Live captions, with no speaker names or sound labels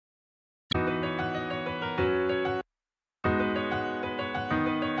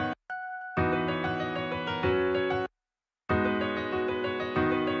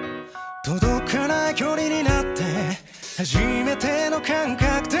届かない距離になって初めての感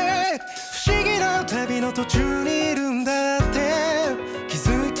覚で不思議な旅の途中にいるんだって気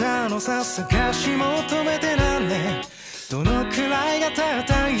づいたのさ探し求めて何年どのくらいがたっ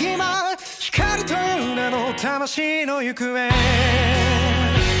た今光という名の魂の行方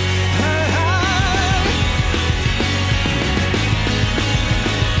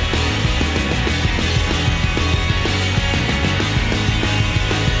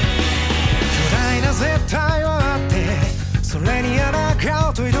絶対はあってそれに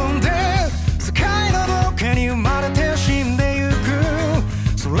抗うと挑んで世界のどっかに生まれて死んでゆ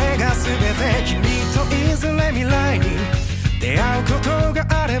くそれが全て君といずれ未来に出会うことが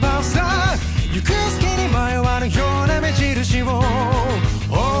あればさ行く隙に迷わぬような目印を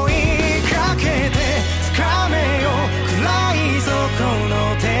追いかけて掴めよ暗い底の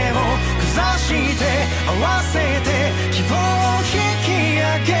手を下して合わせて希望を引き上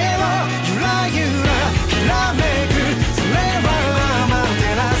げろゆらゆらきらめくそれはアマテ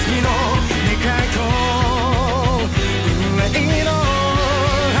ラス日の願いと憂いの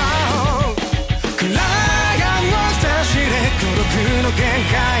暗闇を浸しで孤独の限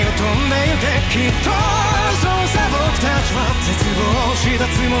界を飛んでゆけきっとそうさ僕たちは絶望した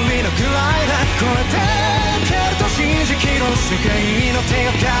つもりのくらいだ超えてけると信じきろ世界の手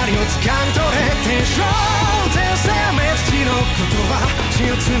がかりを掴み取れ天正天性滅地の言葉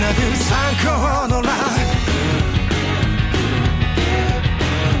血をつなぐ参考の欄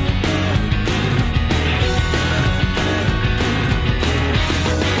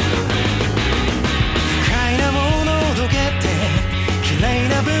不快なものをどけて綺麗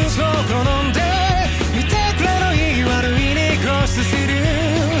なブースを好んで見てくれのいい悪いに固執する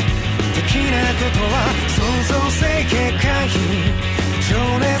的なことは創造性欠陥情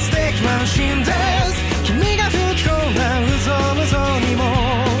熱的慢心です君が吹き込んだ嘘無造にも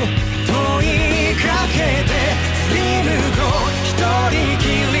問いかけて振り向こう一人き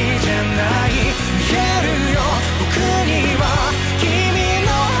りじゃない見えるよ僕には君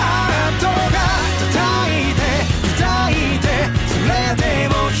のハートが叩いて叩いてそれで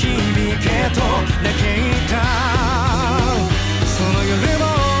も響けと嘆いたその夜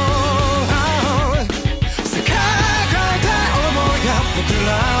も僕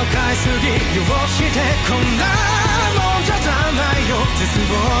らを買いすぎよしてこんなもんじゃ足んないよ絶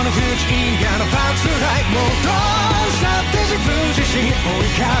望の不気味なバックライもうどうしたって自分自身追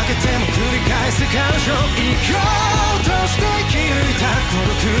いかけても繰り返す感情生きようとして生き抜いた孤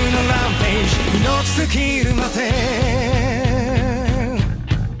独のランページ命尽きるまで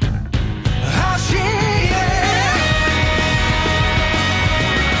走れ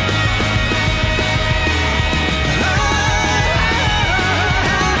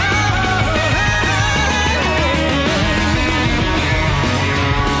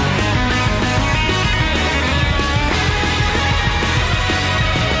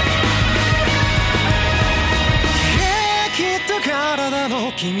体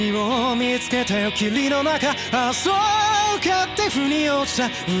の君を見つけたよ霧の中あそうかって腑に落ちた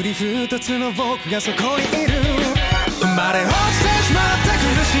うり二つの僕がそこにいる生まれ落ちてしまった苦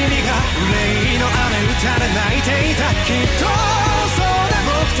しみが憂いの雨打たれ泣いていたきっとそうだ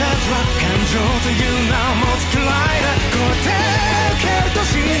僕たちは感情という名を持つくらいだこうやって受けると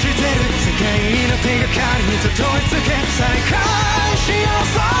信じてる世界の手がかりにたどり着け再会しよう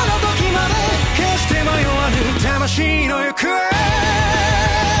その時まで決して迷わぬ魂の行方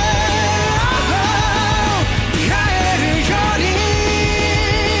出会えるように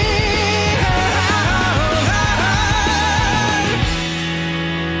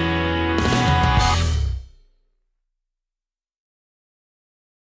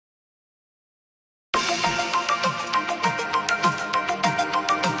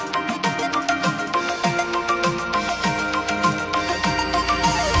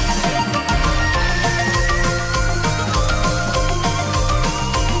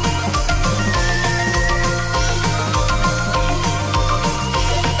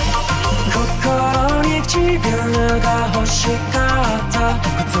欲しかった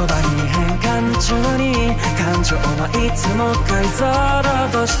言葉に変換中に感情はいつも解像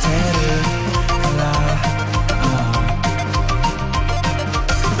度としてるから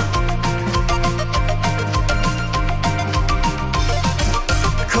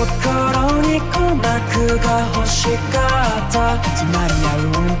心に鼓膜が欲しかった隣り合う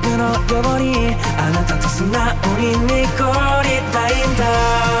音符のようにあなたと素直にニコりたいんだ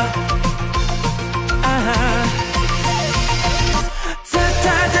絶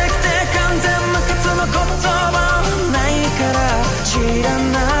対的で完全無欠の言葉ないから知ら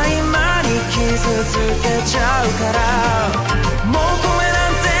ない間に傷つけちゃうからもう声な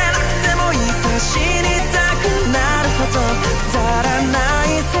んてなくても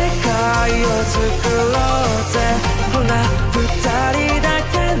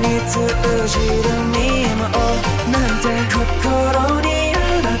じるにもなんて心にあ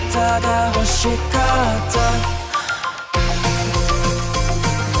なたが欲しかった。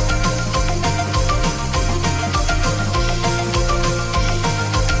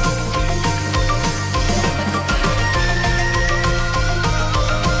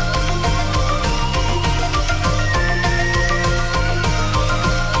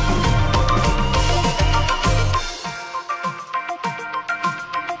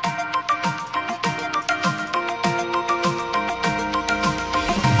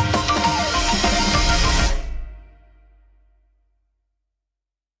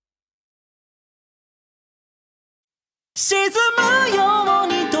沈むよう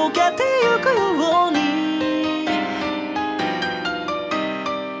に溶けてゆくように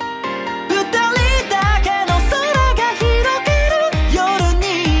二人だけの空が広げる夜に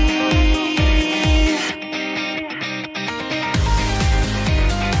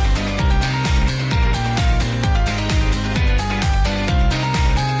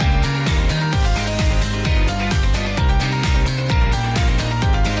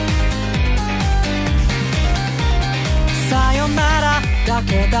さよならだ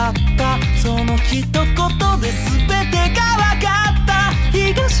けだったその一言で全てが分かった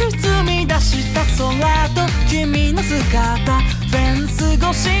日が沈み出した空と君の姿フェンス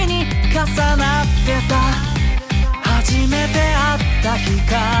越しに重なってた初めて会った日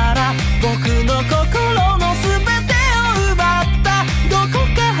から僕の心の全てを奪ったどこ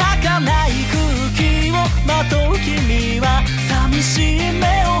か儚い空気をまとう君は寂しい目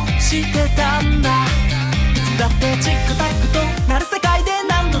をしてたんだだってチックタックとなる世界で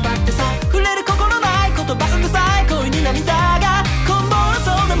何度だってさ触れる心ない言葉うるさい恋に涙がこぼれそ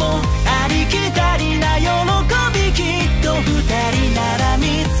うでもありきたりな喜びきっと二人なら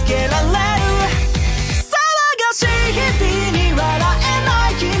見つけられる騒がしい日々に笑えな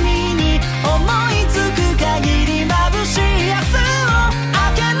い君に思いつく限り眩しい明日を明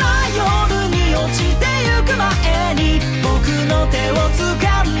けない夜に落ちてゆく前に僕の手を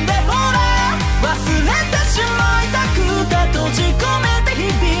掴んでほら忘れてしまいたくて閉じ込めて日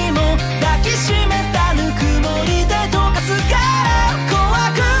々も抱きしめたぬくもりで溶かすから怖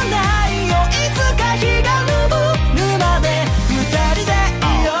くないよいつか日が昇るまで二人で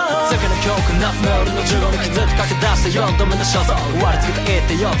いよう世界の教訓夏の夜の15に気づきかけ出した4度目の肖像割りつけていっ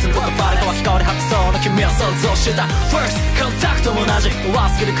て4つの言葉で乾き香り果てそうな君を想像した First コンタクトも同じ上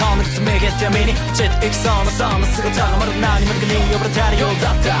すぎるこんな積み切って闇に散っていきそうなそんな姿がまる何もに呼ばれてるよう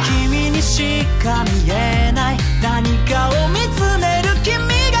だった君にしか見えない何かを見つめる君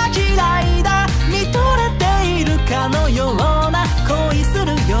が嫌いだ見とれているかのような恋す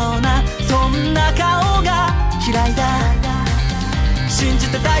るようなそんな顔が嫌いだ信じ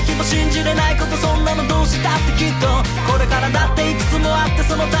てたいけど信じれないことそんなのどうしたってきっとこれからだっていくつもあって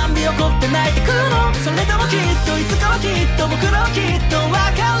そのたんび怒って泣いてくのそれでもきっといつかはきっと僕らはきっと分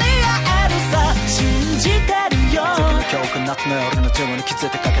かり合えるさ信じてるよ次の教訓夏の夜の15に気づい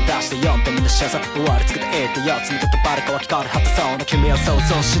て駆け出して4度目の謝罪終わりつけていって4つ見てたバレ乾き香り果てそうな君を想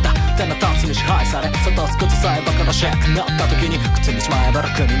像した手のダンスに支配され外すことさえバカのシェイクになった時に口にしまえば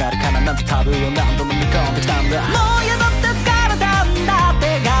楽になるかななんてタブーを何度も見込んできたんだもう宿って疲れたんだ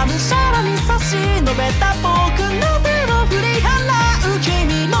手がむしゃらに差し伸べた僕の手を振り払う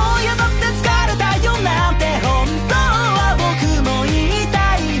君もう宿って疲れたよなんて本当は僕も言い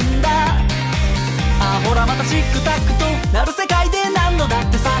たいんだあほらまたチックタックとなる世界で何度だっ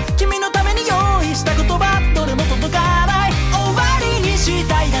てさ君のために用意した言葉どれも届かない終わりにし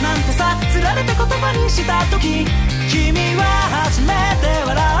たいだなんてさ釣られて言葉にした時君は初めて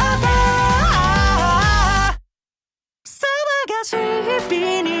笑った騒がしい日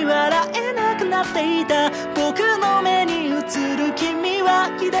々に笑えなくなっていた僕の目に映る君は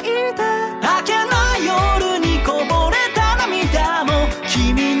綺麗だ明けない夜にこぼれた涙も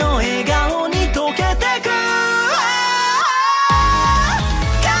君の笑顔に溶けてく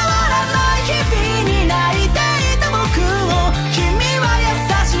変わらない日々に泣いていた僕を君は優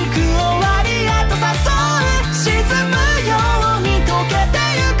しく終わりへと誘う沈むように溶けて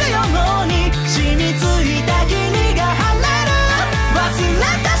ゆくように染みついた霧が晴れる忘れ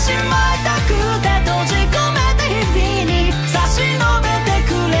てしまいたくて閉じ込めて日々に差し伸べてく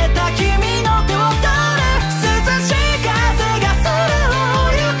れた君の手を取る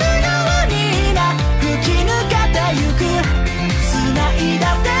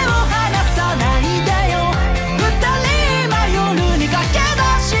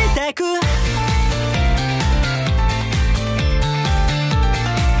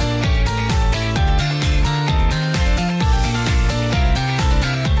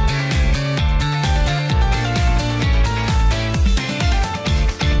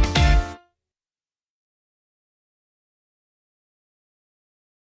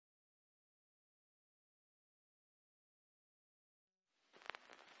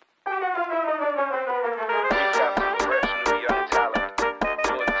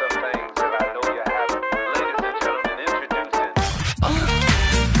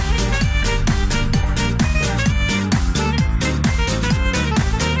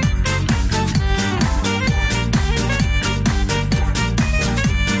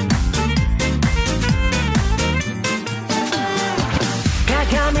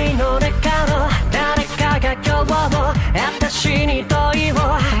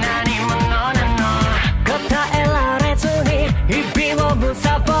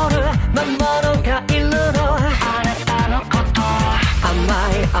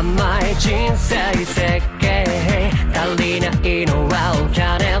甘い人生設計足りないのはお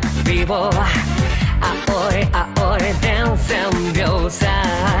金美貌青い青い伝染病さ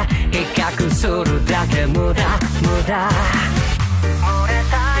比較するだけ無駄無駄惚れ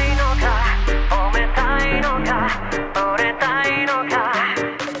たいのか褒めたいのか惚れたいのか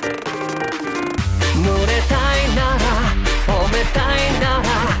濡れたいなら褒めたいなら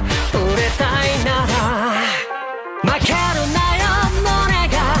売れたいなら負けるなよ胸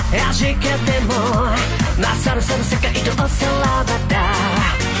がはじけても勝るその世界とおさらばだ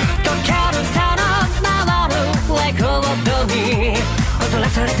溶けるさの回るレコードに踊ら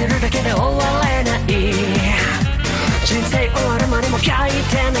されてるだけで終われない人生終わるまでも書い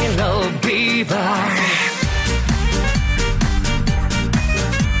てみろビーバー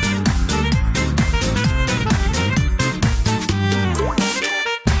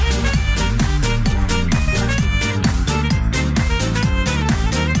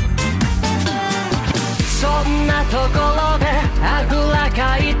ところであぐら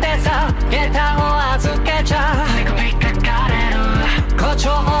かいてさ下駄を預けちゃ手首かかれる誇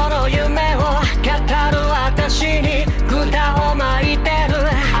張の夢を語る私に管を巻いてる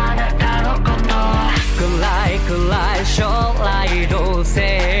あなたのこと暗い暗い将来どう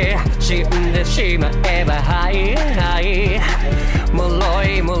せ死んでしまえばはいはい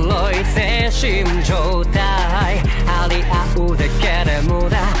脆い脆い精神状態張り合うだけで無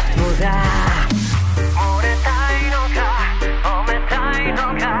駄無駄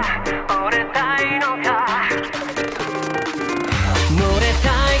折れたいのか濡れた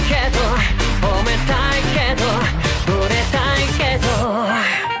いけど褒めたいけど売れたいけど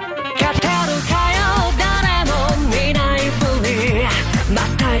勝てるかよ誰も見ないふりまっ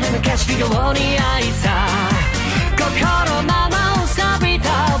たいな景色ように愛さ心まま錆び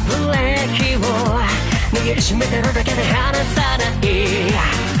たブレーキを握りしめてるだけで離さない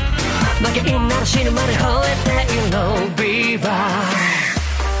負けになる死ぬまで吠えていろビーバー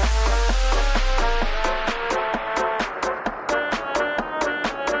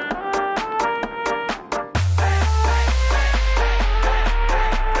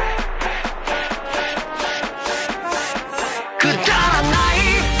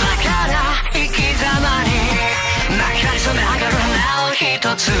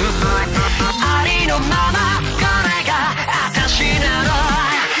一つありのままこれが私なの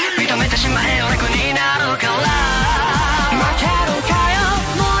認めてしまえよ楽になるから負けるかよ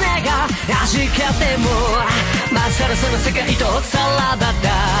胸が弾けても勝るその世界とさらば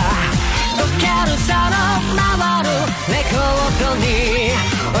だ溶けるさの回るレコードに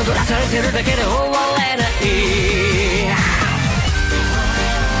踊らされてるだけで終われない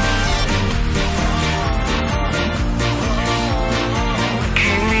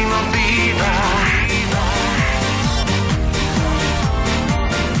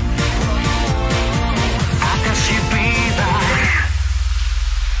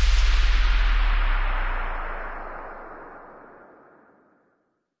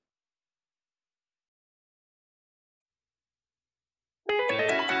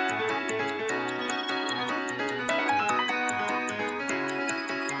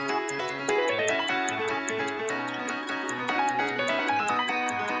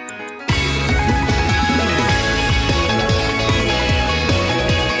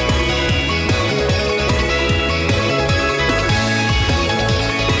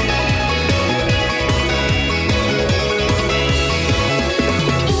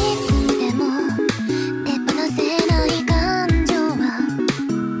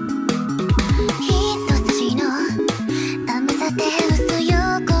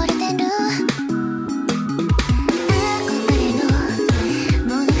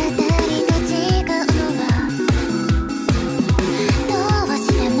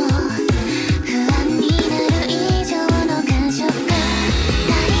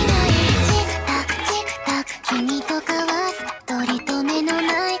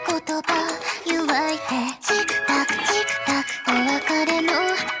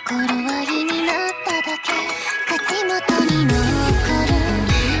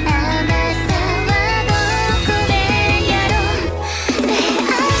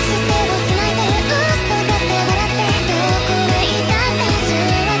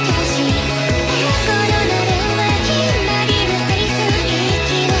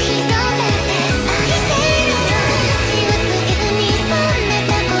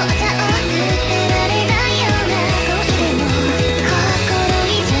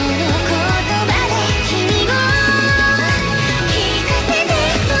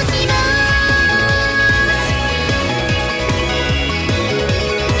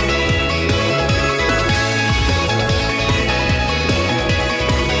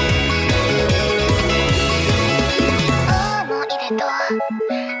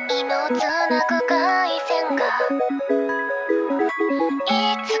今をつなぐ回線がい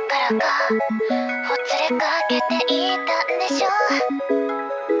つからかほつれかけていたんでしょう。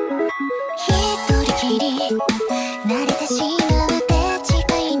一人きり慣れてしまう手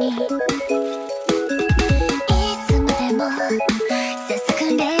違いにいつまでもささく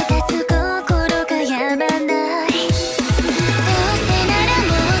れ立つ心がやまない。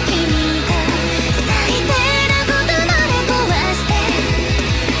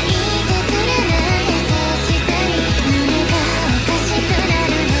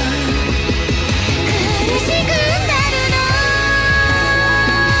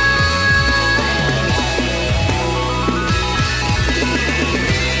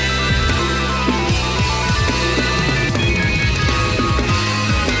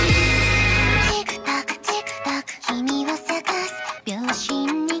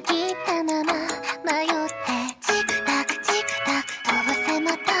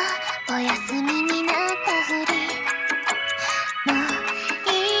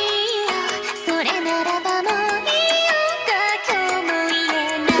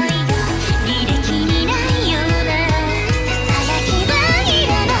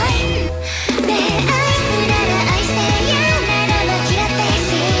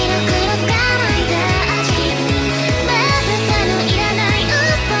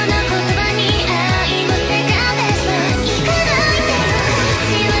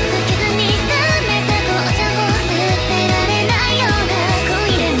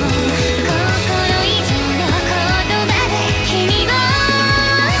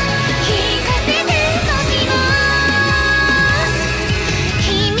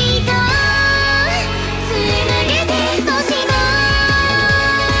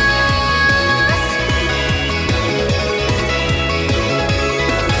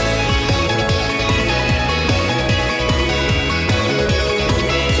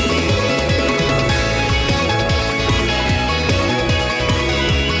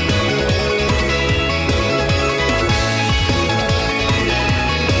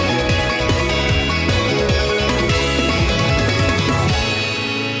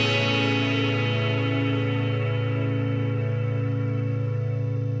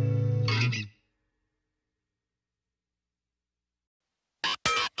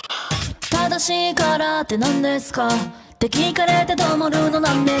正しいからって何ですかって聞かれてどう思うの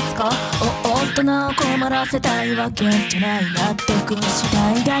なんですか。大人を困らせたいわけじゃない、納得し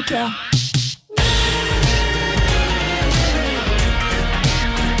たいだけ。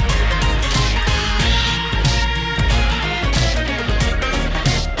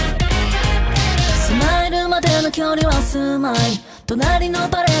スマイルまでの距離は数枚、隣の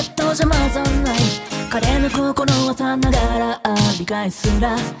パレットじゃ混ざんない。彼の心はさながら理解す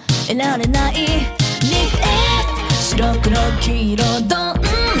ら得られない。リクエスト白黒黄色ど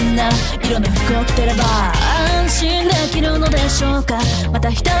んな色の服を着てれば安心できるのでしょうか。また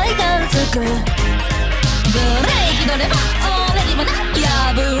額がうずくブレーキ乗れば俺にもな、い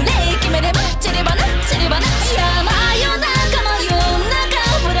やブレーキ決めれば散りばな散りばな、いや真夜中の夜中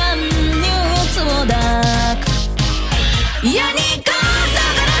ブランニューツを抱く。いやにこんな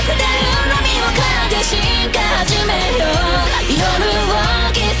ガラスで恨みを隠し始めよう。夜を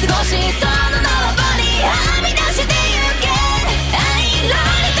過ごしその上りはみ出してゆけ。藍色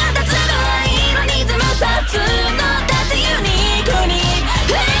に形の藍色にズム札の出すユニークにフ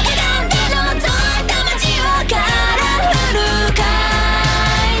レーで覗いた街はカラフルか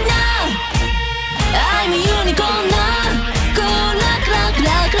いな。I'm unicorn nowクラクラクラ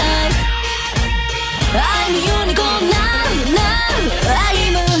クラ I'm unicorn now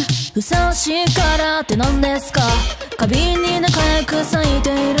I'm ふさわしいからって何ですか。花瓶に仲良く咲いて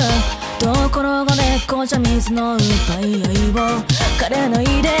いるところが根っこじゃ水の奪い合いを枯れない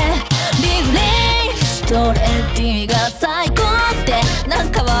で。リフレイストレッティが最高ってな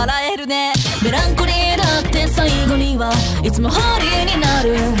んか笑えるね。メランコリーだって最後にはいつもホリーにな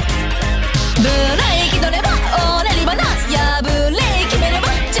る。ブレーキ乗れば俺にばな、いやブレーキ決めれば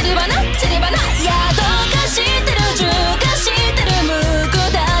散りばな散りばな、いやどうか知ってる10か知ってる無垢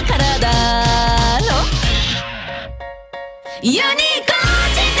だからだろ。ユニコーン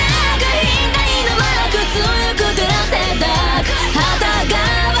自宅品がいのマーク強く照らせた旗が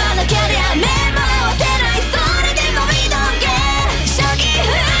合わなきゃりゃ目も合わせない。それでも見とけ初期不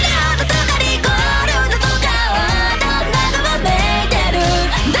良とかリコールだとかはどんながわめいてる。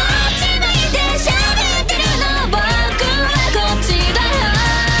どっち向いて喋ってるの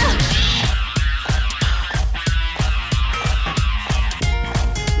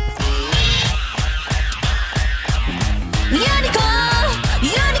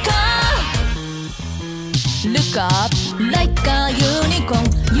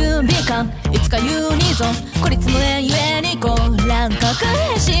かユニゾン孤立無縁ゆえにこう乱獲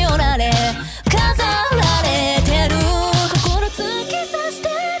へし折られ飾られてる心突き刺して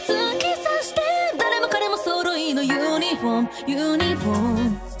突き刺して誰も彼も揃いのユニフォームユニフォー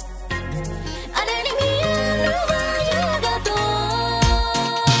ムあれに見えるわやがと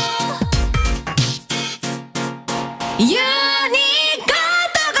ユニコと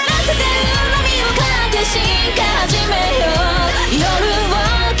がらせて恨みを隠し始めよう夜を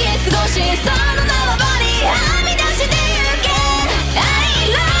過ごしその縄張りはみ出してゆけ愛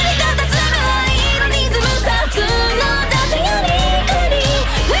色に佇む愛のリズムさ普通のダンスよりくり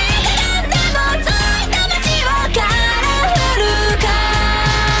上からでもついた街をカラフルか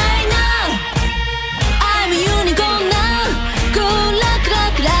いな I'm a unicorn now Go rock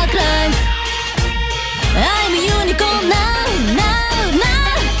rock rock rock I'm a unicorn now now now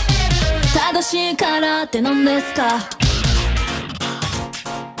正しいからって何ですか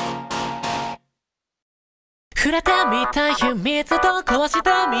触れてみたい秘密と壊して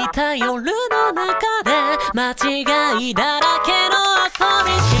みたい夜の中で間違いだらけの遊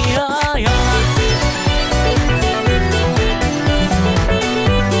びしようよ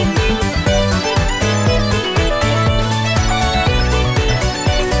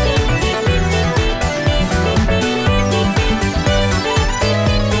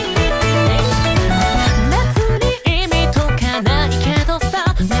別に意味とかないけどさ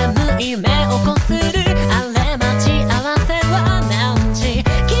眠い目をこする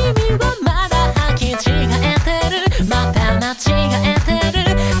間違えて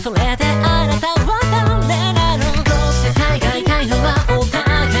るそれであなたは誰なのどうして大概たいのはお互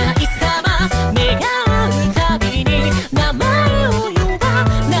い様目が合うたびに名前を呼ば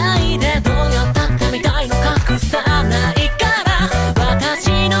ないでどうやったってみたいの隠さないから私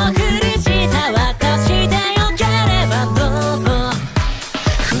のふりした私でよければどうぞ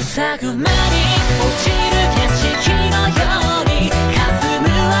塞ぐ間に落ちる景色のように霞む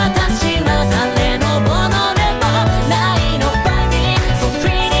私は誰のものでもない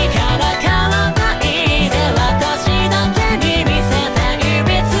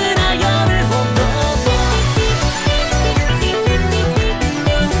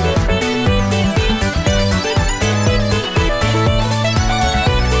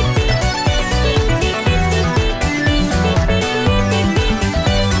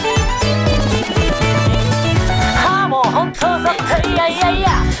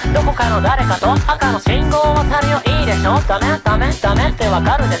どこかの誰かと赤の信号を渡るよいいでしょダメダメダメってわ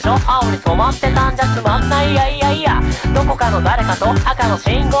かるでしょ青に染まってたんじゃつまんないいやいやいやどこかの誰かと赤の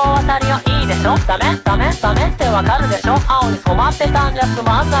信号を渡るよいいでしょダメダメダメってわかるでしょ青に染まってたんじゃつ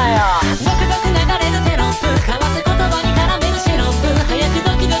まんないよドクドク流れるテロップ交わす言葉に絡めるシロップ早く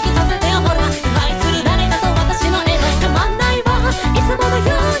ドキドキさせてよほら愛する誰かと私の絵たまんないわいつもの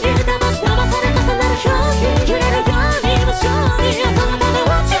ように騙し騙され重なる表現揺れるように無性に頭で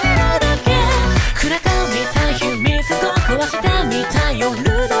落ちる触れてみたい秘密と壊してみたい夜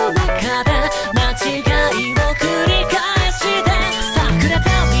の中で間違いを繰り返してさ触れて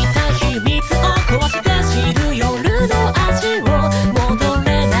みたい秘密を壊して知る夜の味を戻れ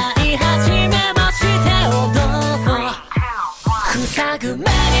ない初めましてをどうぞ塞ぐ目に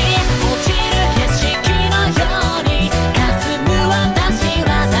落ちる景色のように霞む私は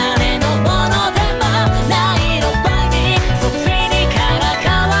誰のものでもないの場にソフィにからか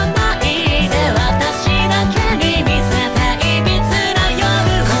わないで私だけに見せていびつな夜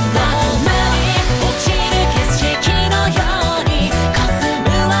こそ目に落ちる景色のように霞む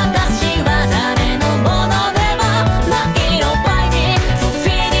私は誰のものでもないの場にソフ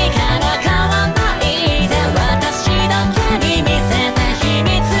ィにからかわないで私だけに見せて秘密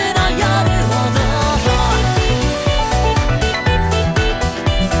の夜をどうぞ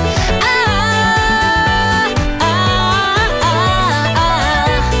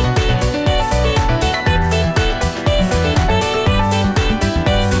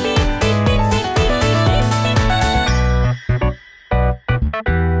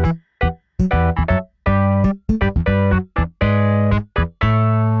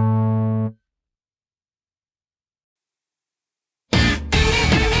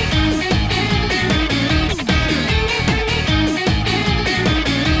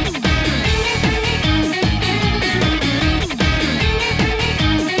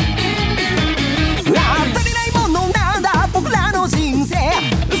足りないものなんだ僕らの人生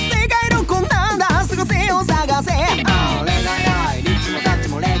世界どこなんだ探せよ探せあれないないリッチもタッチ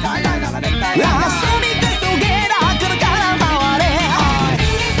も例外ないなら例外ない遊びてそげだからから回れ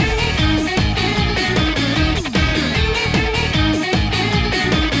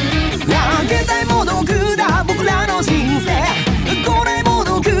携帯も毒だ僕らの人生これも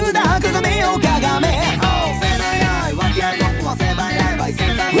毒だ鏡を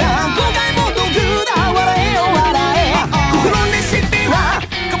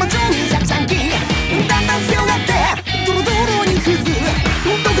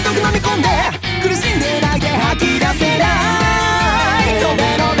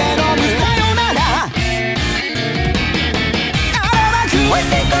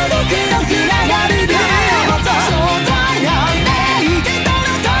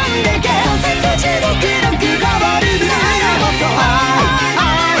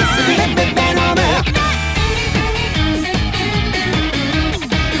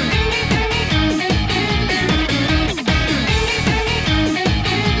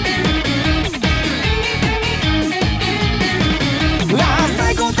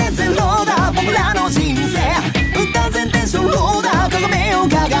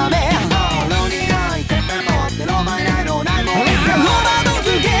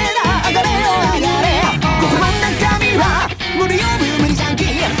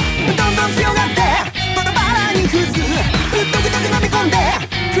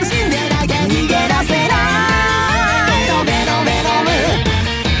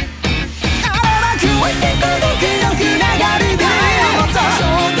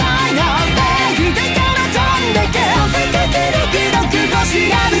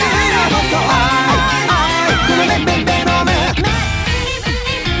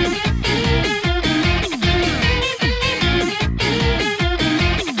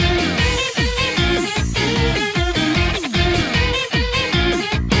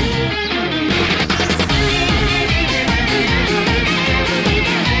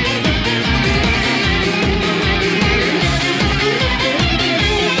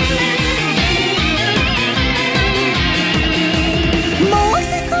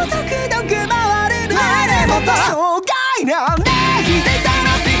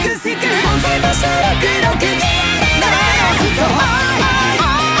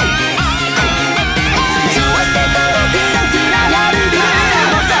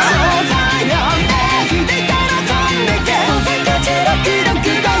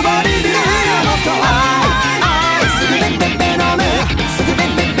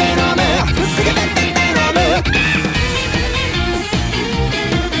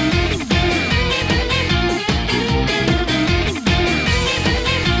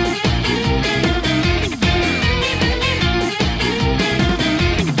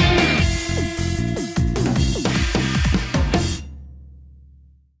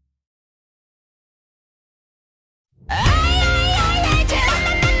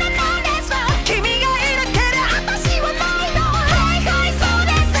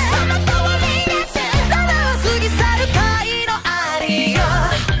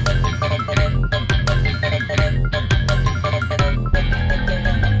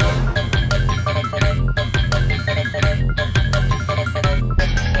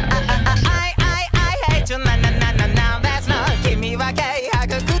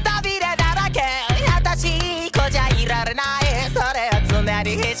か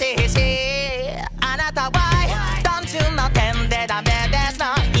りひしひしあなたは単純な点でダメです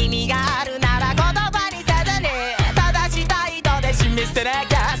の意味があるなら言葉にせずに正したいとで示せな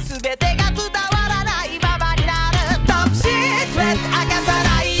きゃ全てが伝わらないままになるトップシークレット明かさ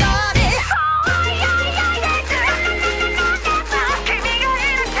ないように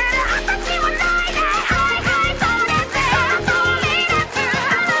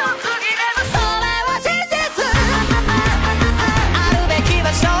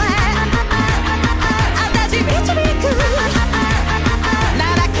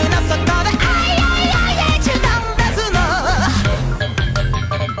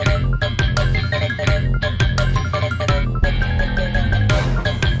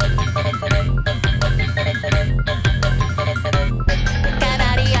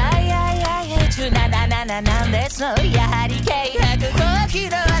なんですのやはり軽薄好奇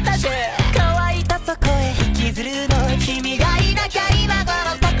の私乾いたそこへ引きずるの君がいなきゃ今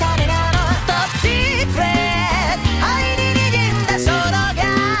頃高値なのトップシークレット愛に握った衝動が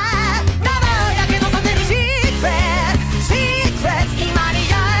名前だけどさせるシークレットシークレット今に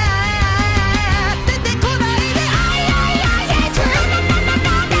出てこないで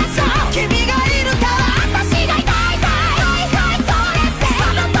君がいるから私がいたいそうですそ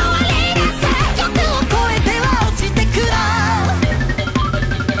の通りです落ちてくる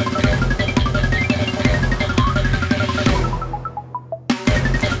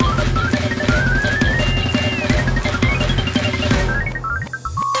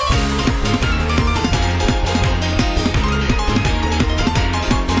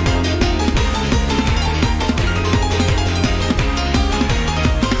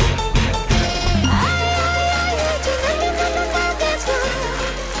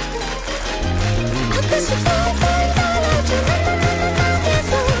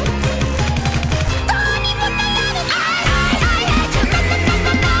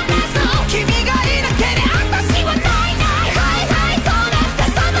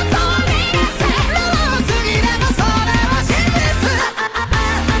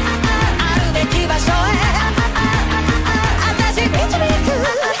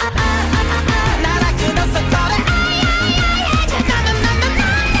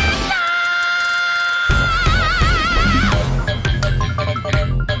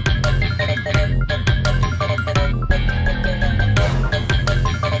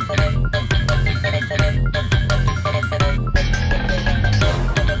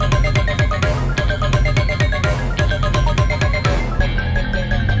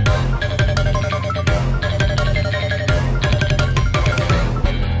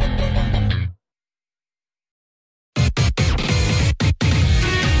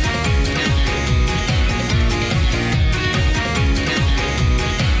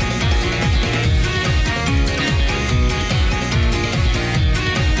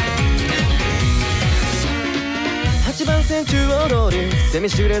セミ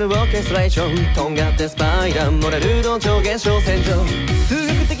シュレルオーケストレーションとんがってスパイダーモラルの上限小線上数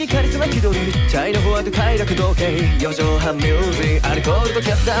学的カリスマ気取りチャイナホワイト快楽同型四畳半ミュージックアルコールとキ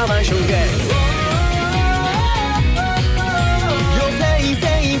ャスターマンションゲー妖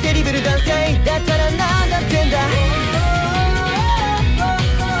精インテリブル男性だったらなんだってんだ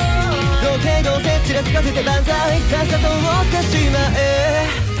造形合成ちらつかせて万歳さっさと追ってしま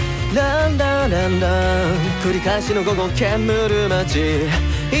えランランランラン繰り返しの午後煙る街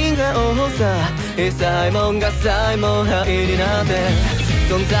因果多さ一切もんがさえも灰になって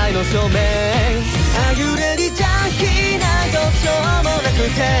存在の証明あゆれにジャンキーナイトしょうもなく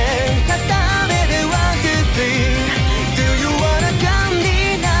て片目でワンツースリー Do you wanna come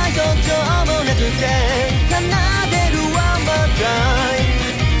me ナイトしょうもなくて奏でる One more time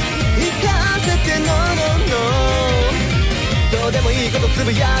行かせて No no noどうでもいいことつ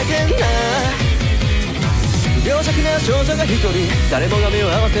ぶやいてんな病弱な少女が一人誰もが目を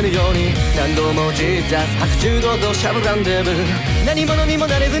合わせるように何度も実雑白昼堂々しゃぶランデブー何者にも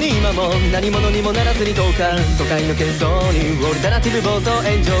なれずに今も何者にもならずに10日都会の喧騒にオルタナティブ暴走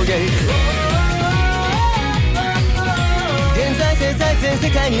炎上ゲイ現在制裁全世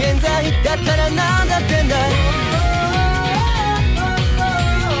界に冤罪だったらなんだってんだ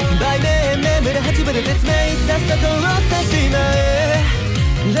売名眠る八分で絶命さっさと追ってしまえ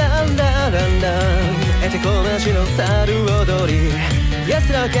ランランランラン得てこなしの猿踊り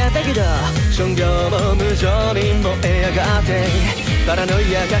奴らは勝ったけど商業も無情に燃え上がってパラノ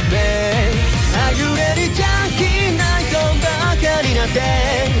イア革命あゆれるジャンキーナイトばかりなって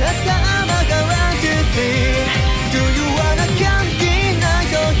頭がワンツースリー Do you wanna candy ナ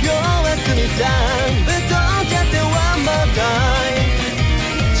イト弱つみさんぶっ飛んじゃって One more time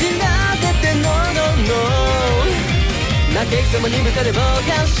散らせて No no no 負けいつもにぶされも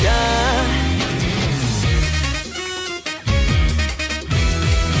感謝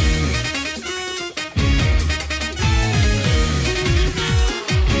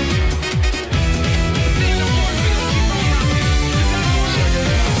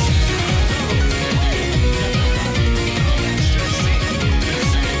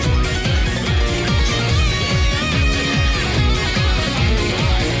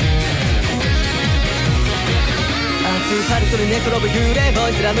パルトに寝転ぶ幽霊ボ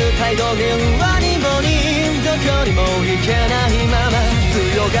イスラム街道現場にもにどこにも行けないまま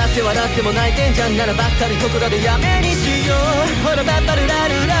強がって笑っても泣いてんじゃんならばったりここらでやめにしようほらバッバルラ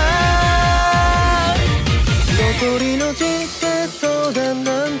ルラ残りの人生相談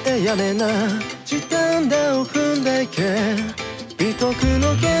なんてやめな時短だを踏んでいけ美徳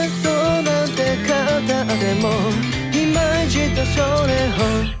の幻想なんて語ってもいまいちと少年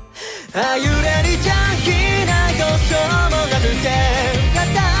法Are you ready? Junky Night どうしようもなくて片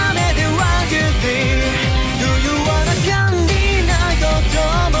目で One, two, three Do you wanna Junky Night どうしよ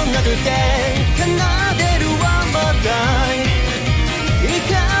うもなくて奏でる One more time 行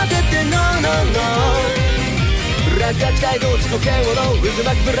かせて No, no, no 落下期待同時の剣をの渦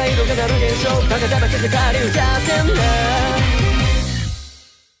巻きブレイドが鳴る現象バカだばけ世界に歌ってんだ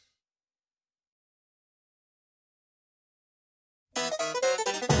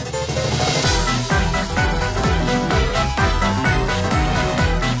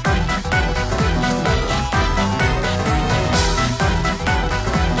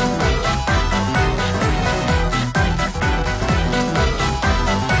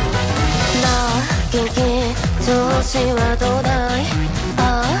調子はどうだい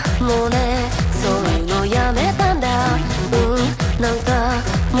ああもうねそういうのやめたんだなんか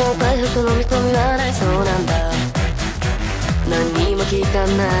もう回復の見込みはないそうなんだ何にも聞か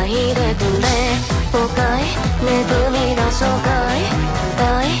ないでくんで誤解恵みの紹介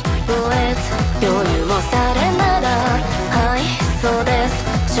大超越共有もされならはいそうで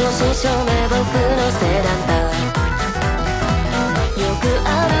す正真正銘僕のせいだったよく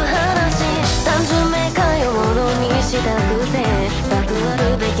ある話単純明快をものにしたくて爆あ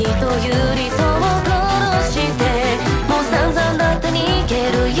るべきという理想を殺してもう散々だって逃げ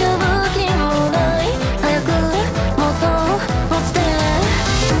る勇気もない早くもっと落ちて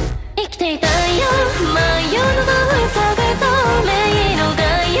生きていたいよ真夜の下げたメイのダ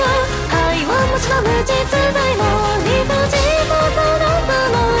イヤ愛はもちろん無実在も理不尽もこのま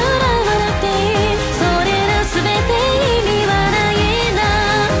ま恨まなくていいそれら全て意味はないな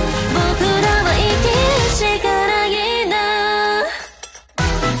僕らは生きるしかないな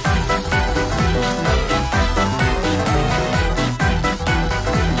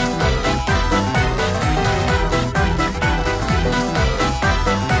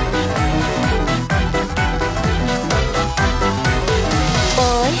お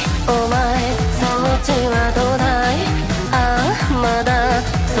いお前そっちはどうだいああまだ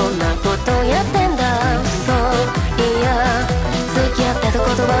そんなことやってんだそういや付き合ってたこ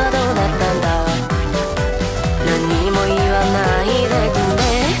とはどうだったんだ何も言わないでくれ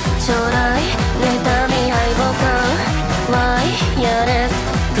将来妬み愛護感ワイヤレス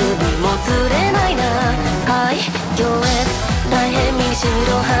首もつれないなはい強烈大変身にしみ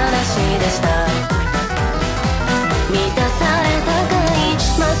るお話でした満たされたかい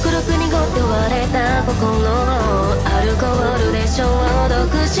真っ黒く濁って割れた心をアルコールで消毒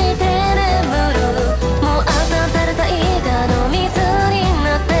して眠るもうあたたれた板の水に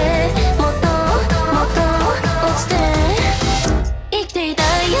なってもっともっと落ちて生きていた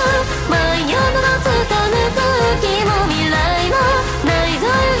いよ真夜のつかぬ時も未来もないぞい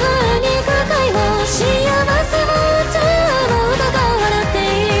う風に後悔を幸せも宇宙も疑わなくて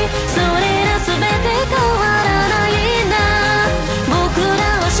いいそれら全て変わらないな僕ら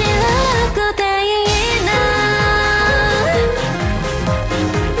は知らなくていいな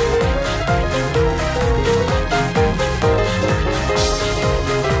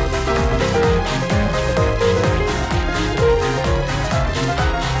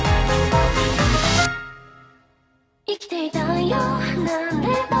生きていたいよなんで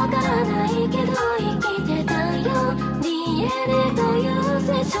わからないけど生きてたいよ DNA という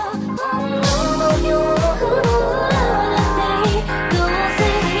聖書本能のよう不動ら笑っていいどうせ意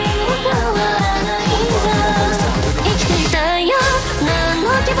味変わらないんだ生きていたいよ何の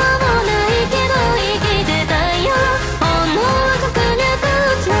希望もないけど生きてたいよ本能はここに打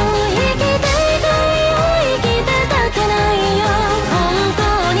つの生きていたいよ生きてたくないよ本当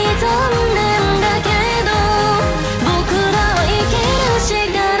に残念だけど僕らは生きるし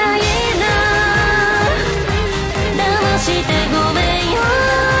かないな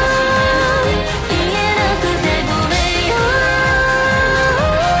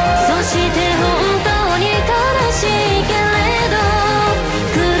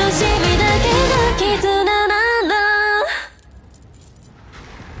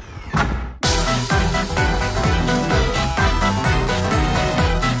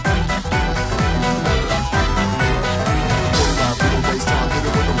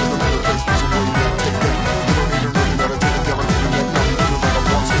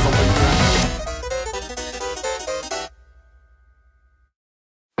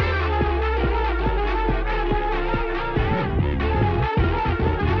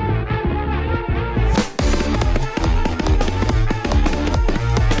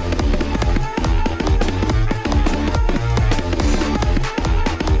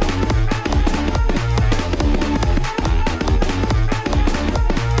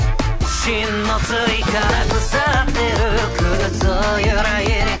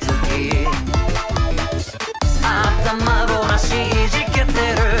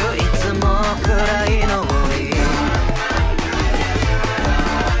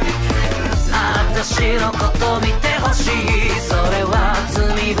を見てほしい。それは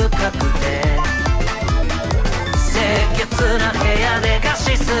罪深くて清潔な部屋で餓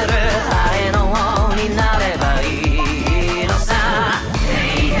死するハエの王になればいいのさ。ヘ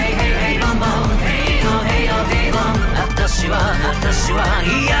イヘイヘイヘイボンボン、ヘイヨヘイヨヘイボン、私は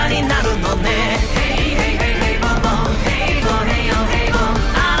嫌になるのね。ヘイヘイヘイヘイボンボン、ヘイヨヘイヨヘイボン、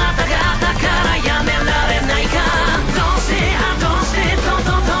あなたがだからやめられないか。どうしてトン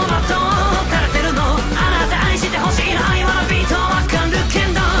トントマト垂れてるの。あなた愛してほしいの、愛はビートわかるけ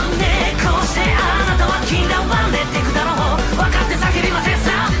どね。こうしてあなたは嫌われてくだろう。分かって叫びません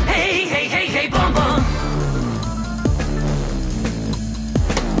さ。ヘイヘイヘイヘイボンボン、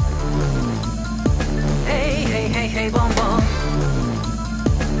ヘイヘイヘイヘイボンボン。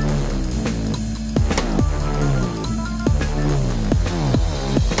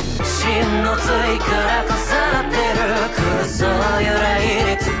芯のついから重なってる空想揺らい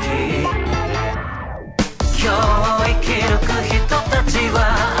につき、今日を生き抜く人たちは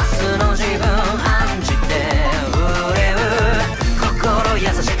明日の自分案じて憂える。心優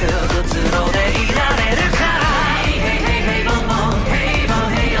しくうつろでいられるから。ヘイヘイヘイヘイボンボン、ヘイボン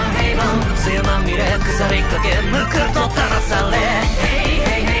ヘイヨンヘイボン、梅雨まみれ腐りかけむくと垂らされ。ヘイ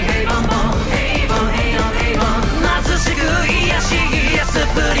ヘイヘイヘイボンボン、ヘイボンヘイヨンヘイボン、貧しく癒す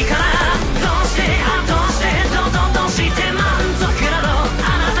ぷりから。どうしてどうして満足なの。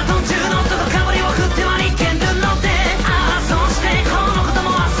あなたと中のとこかぶりを振ってはにけるので、ああそうしてこのこと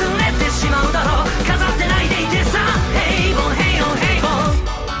も忘れてしまうだろう。飾ってないでいてさ。ヘイボンヘイヨンヘイボン、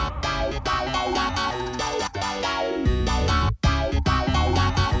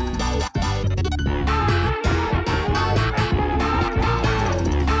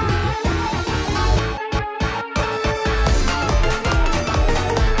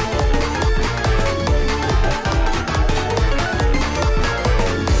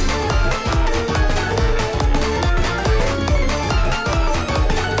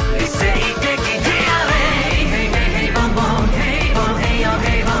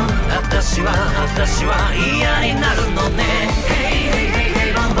私は嫌になるのね。ヘイヘイヘイヘ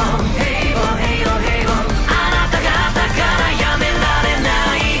イボンボン、ヘイボンヘイヨヘイボン、あなたがだからやめられな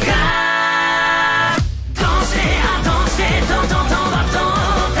いか。どうしてトントントンバトン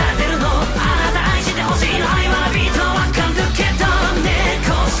垂れてるの。あなた愛してほしいの、愛はビートわかるけどね。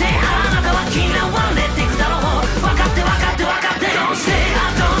こうしてあなたは嫌われてくだろう。分かってどうして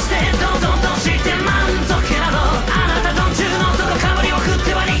どうして満足なの。あなたと中のとこかぶりを振っ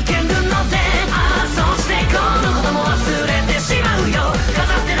てはにけるので、そしてこのことも忘れてしまうよ。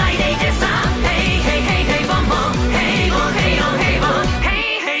飾ってないでいてさ。ヘイヘイヘイヘイボンボン、ヘイボンヘイヨンヘイボン、ヘ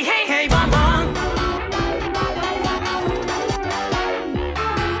イヘイヘイヘイボンボン。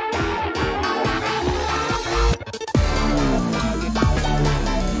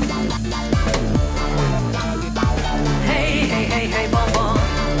ヘイヘイヘイヘイボンボン。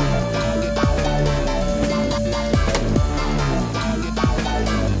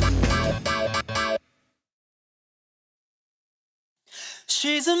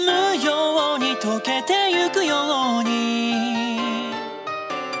沈むように溶けてゆくように、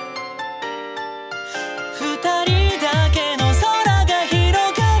二人だけの空が広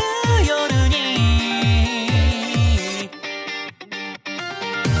がる夜に。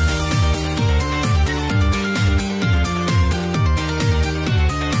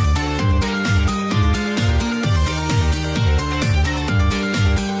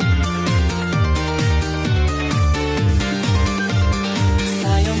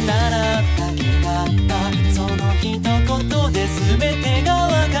さよならだけだった、その一言で全てが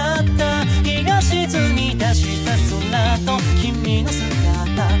分かった。日が沈み出した空と君の姿、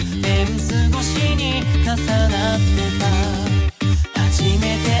フェンス越しに重なってた。初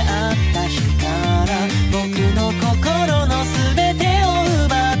めて会った日から僕の心の全てを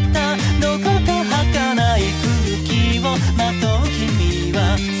奪った。どこか儚い空気をまとう君は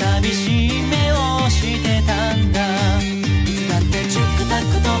寂しい目をしてたんだ。いつだってチュックタッ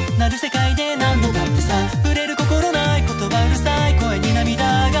クとなる世界で何度だってさ、触れる心ない言葉うるさい声に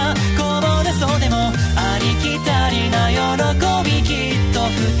涙がこぼれそうでも、ありきたりな喜びきっと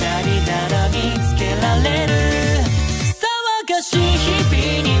二人なら見つけられる。騒がしい日々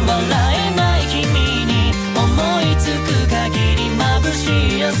に笑えない君に思いつく限り眩し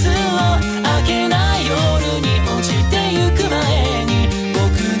い明日を、明けない夜に落ちてゆく前に僕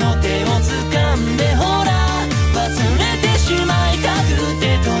の手を掴んでほら、忘れてしまいたく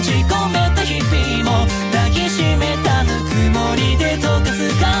て閉じ込めた日々も抱きしめたぬくもりで溶かす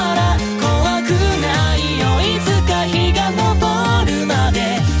から、怖くないよいつか日が昇るま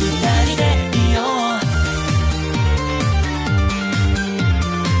で二人でいよう。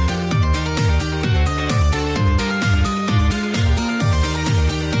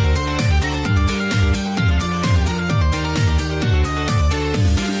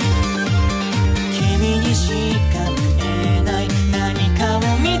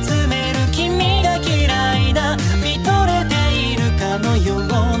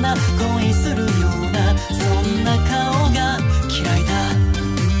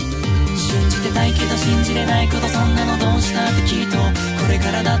ど信じれないこと、そんなのどうしたってきっとこれ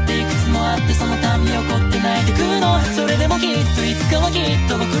からだっていくつもあって、そのたんび怒って泣いてくの。それでもきっといつかはきっ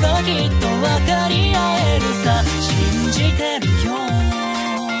と僕らはきっと分かり合えるさ、信じてるよ。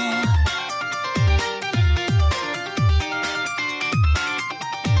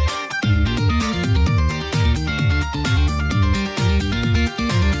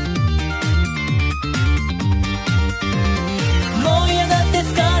もう嫌だって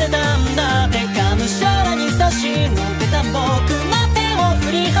疲れたんだって、がむしゃらに差し伸べた僕の手を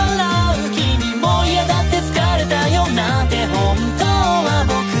振り払う君。もう嫌だって疲れたよなんて本当は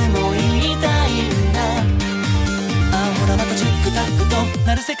僕も言いたいんだ。あほらまたチックタックと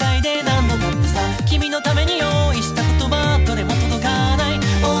なる世界で何度だってさ、君のために用意した言葉どれも届かない、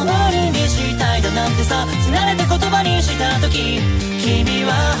終わりにしたいだなんてさ、つなれて言葉にした時君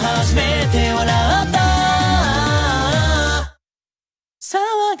は初めて笑った。騒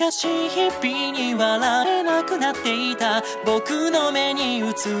がしい日々に笑えなくなっていた僕の目に映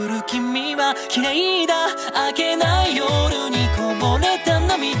る君は綺麗だ。明けない夜にこぼれた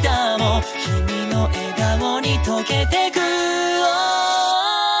涙も君の笑顔に溶けてく。変わ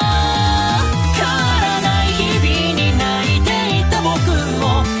らない日々に泣いていた僕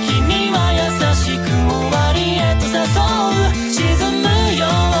を君は優しく終わりへと誘う。沈むよ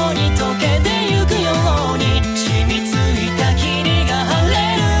うに溶けてゆくように染みついた霧が晴れ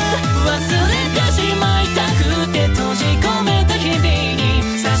る。忘れてしまいたくて閉じ込めた日々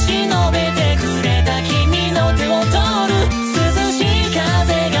に差し伸べてくれた君の手を取る。涼しい風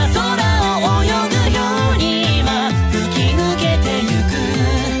が空を泳ぐように今吹き抜けてゆく。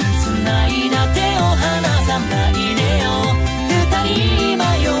繋いだ手を離さないでよ、二人今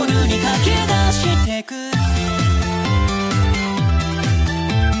夜に駆け出してく。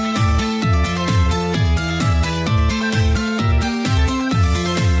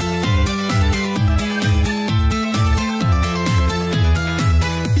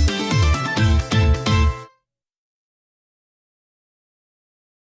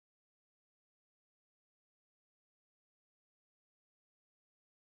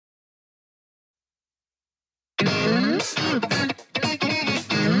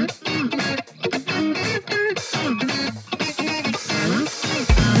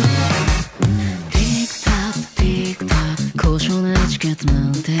高尚なチケットな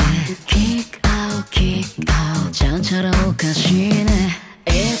んてキックアウトキックアウトちゃんちゃらおかしいね。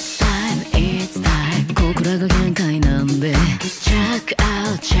 It's time It's time ここらが限界なんでチェック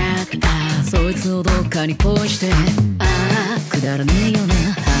アウトチェックアウトそいつをどっかにポイして、ああくだらねえよな、は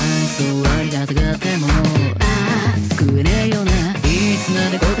いそうありがたがってもああ救えねえよな、いつま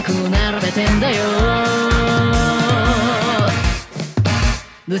でゴタクを並べてんだよ。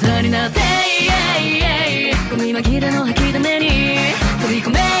豚になってゴミ紛れの吐きだめに飛び込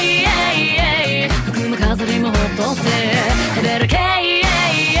め服の飾りもほっとってヘベルケ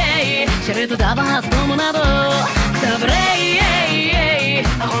シャレとダバハスどもなどくたぶれ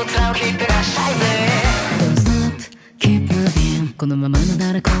アホ面を切ってらっしゃいぜ。 Don't stop keep moving このままな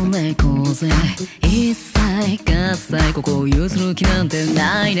だれ込んでいこうぜ。一切合切ここを譲る気なんて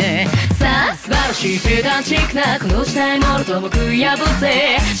ないね。さあ素晴らしいペダンチックなこの時代もろとも食い破っ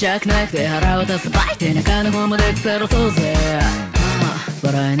て尺なくて腹を出すバイて中の方まで腐らそうぜ。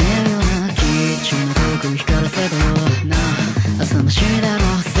笑えねえよなキッチンの遠く光らせろなあ、浅ましいだろ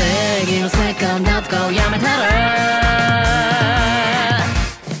正義の世界なんとかをやめたら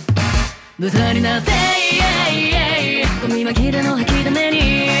豚になってゴミ紛れの吐きだめに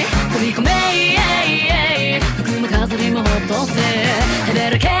飛び込め服の飾りもほっとってヘベ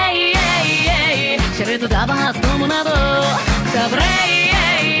ルケシャレとダバハスどもなどくたぶれ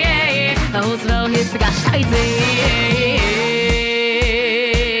青空をひっぺがしたいぜ。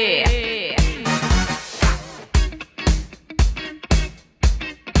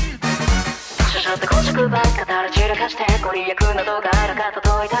公職ばっかたら散らかしてご利益などがあらか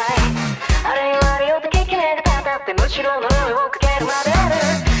届いたい。あれよあれよって聞き目がたたってむしろの上をかけるまである。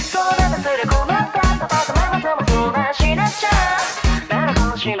そうだとすれ困ったパパとママとも相談しなっちゃなら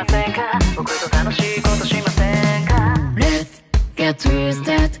こうしませんか、僕と楽しいことしませんか。 Let's get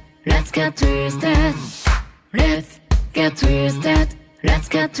twisted Let's get twisted Let's get twisted Let's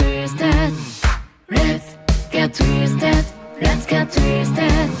get twisted Let's get twisted Let's get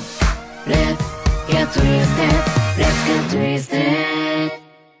twisted Let's get twisted Let's get twisted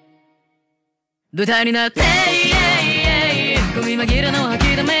豚になってゴミ紛れの吐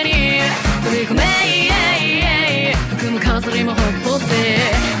きだめに飛び込め服も飾りもほっぽって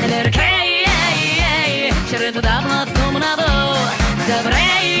ヘレルケシャレとダブハツのもなどダブレ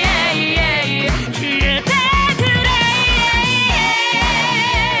消えてくれ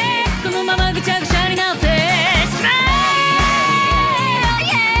そのままぐちゃぐちゃに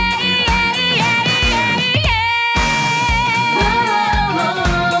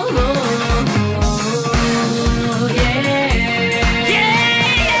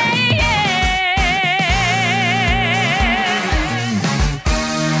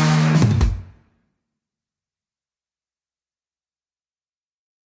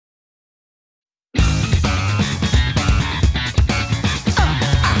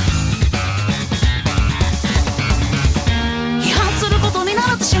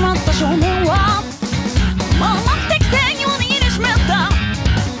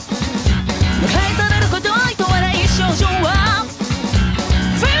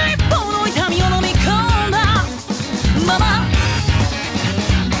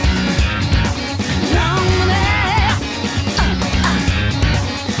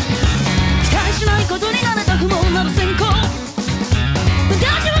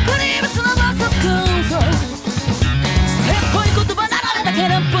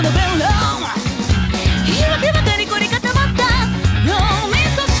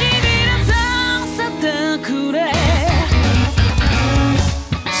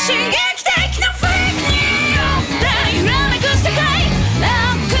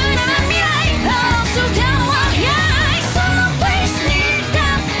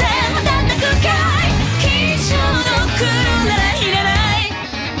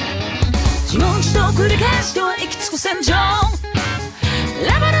しては行き着く戦場ラ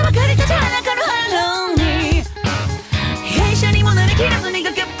バラバ借りたじゃなかるハローに弊社にもなりきらずに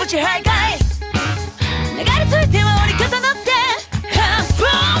崖っぷち徘徊流れ着いては折り重なってハッポ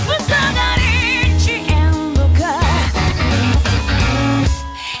ンプ下がりジエンドか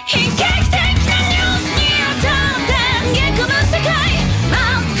悲劇的なニュースに当たって逆の世界真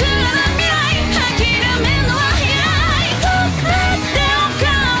っ暗な未来諦めるのは早い特別で浮か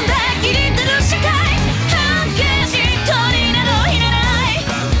んで切り取る社会半径一人などいらない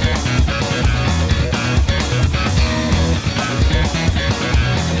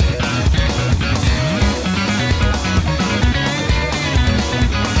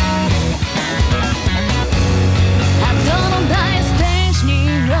後の大ステージに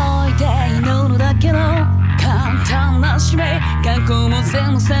おいて祈るだけの簡単な使命学校もせ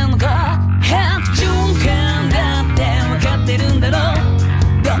んのせんのかヘッド循環だって分かってるんだろう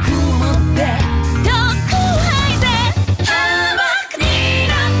毒を持って毒吐いてハーバックに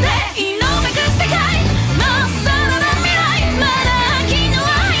なって胃のめく世界まっさらな未来まだ秋のは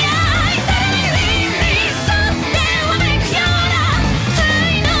早いテレビに沿ってわめくような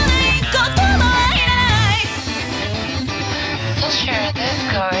愛のないこともいらない So share this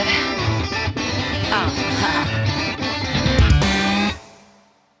card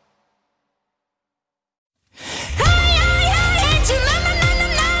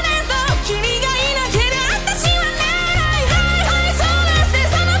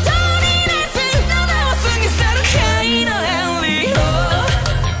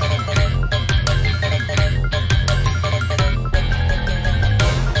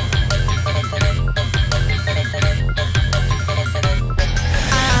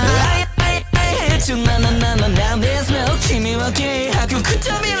君は気迫く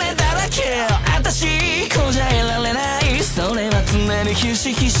たびれだらけ私こうじゃいられないそれは常にひ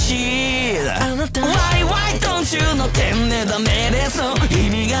しひしあなた Why don't you の点でダメです意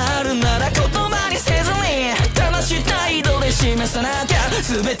味があるなら言葉にせずに正しい態度で示さなきゃ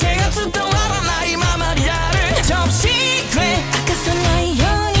全てが伝わらないままになる Top secret 明かさないよ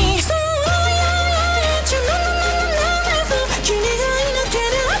うにそう君がいなけれ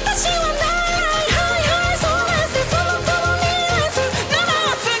ば私はない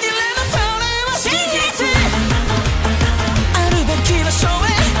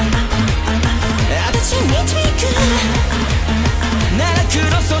奈落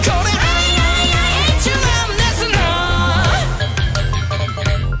の底で一番ですの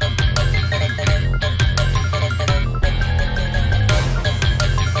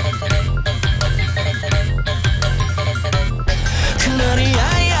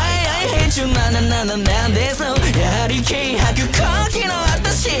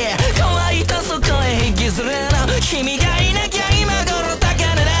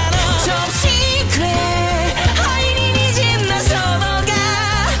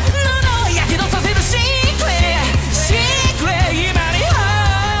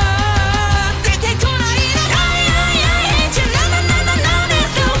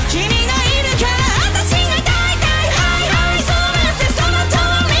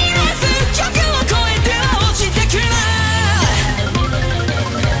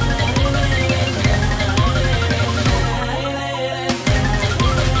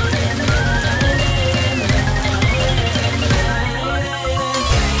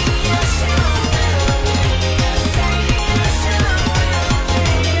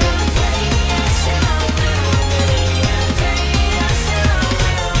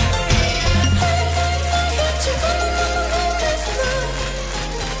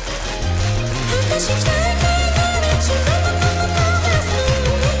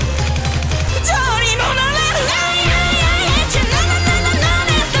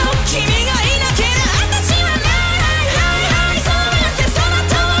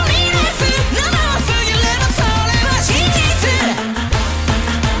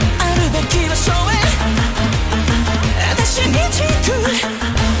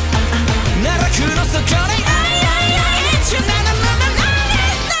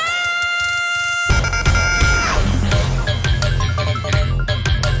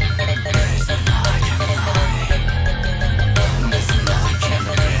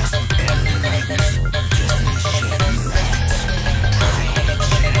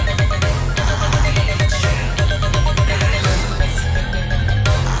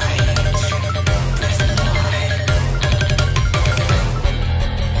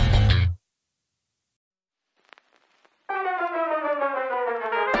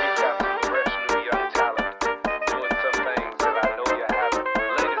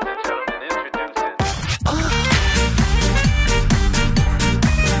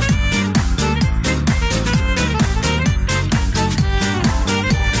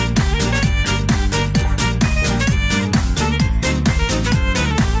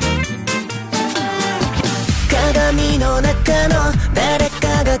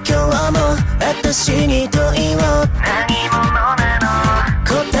私に問いを何者なの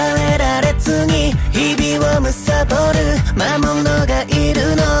答えられずに日々を貪る魔物がい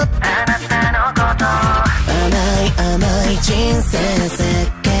るのあなたのこと甘い甘い人生設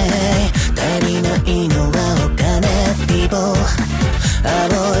計足りないのはお金美貌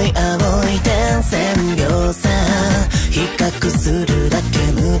青い青い点線描写比較するだけ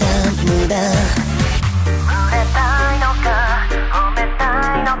無駄無駄売れたいのか褒めた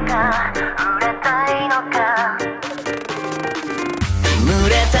いのか売れたいのか群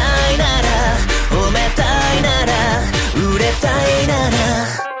れたいなら褒めたいなら売れたいなら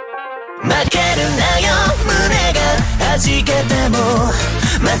負けるなよ胸が弾けても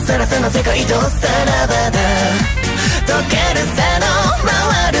まっさらさの世界とさらばだ溶けるさの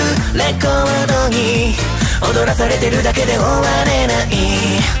回るレコードに踊らされてるだけで終われな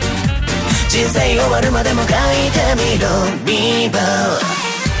い人生終わるまでも書いてみろビーバー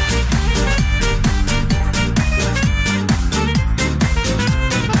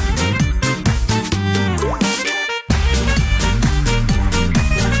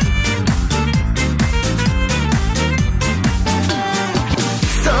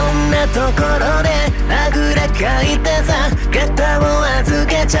ところであぐらかいてさ肩を預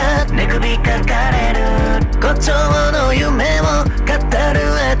けちゃ寝首かかれる誇張の夢を語る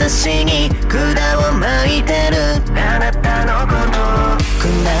私に管を巻いてるあなたのこと暗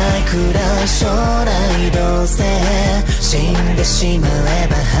い暗い将来どうせ死んでしまえ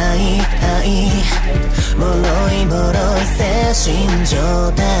ばはいはい脆い脆い精神状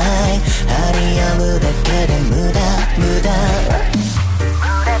態張り合うだけで無駄無駄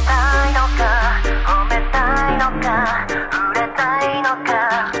売れたいのか褒めたいのか売れたいの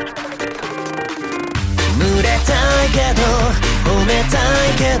か濡れたいけど褒めた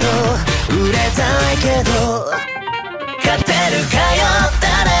いけど売れたいけど勝てるかよ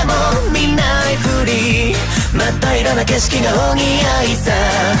誰も見ないふり真っ平らな景色がお似合いさ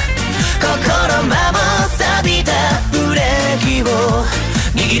心間も錆びたブレーキを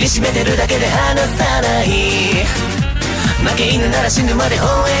握りしめてるだけで離さない負け犬なら死ぬまで吠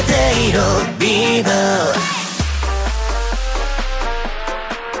えていろビーバー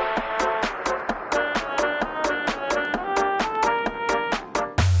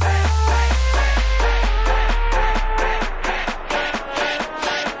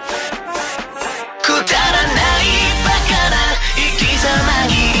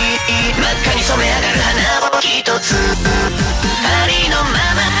染め上がる花を一つありのま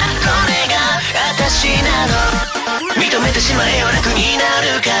まこれが私なの認めてしまえよ楽にな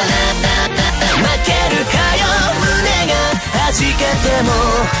るから負けるかよ胸が弾けても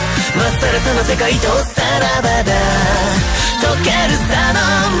まっさらさの世界とさらばだ溶けるさの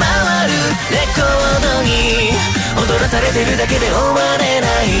回るレコードに踊らされてるだけで終われな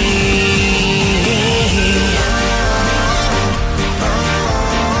い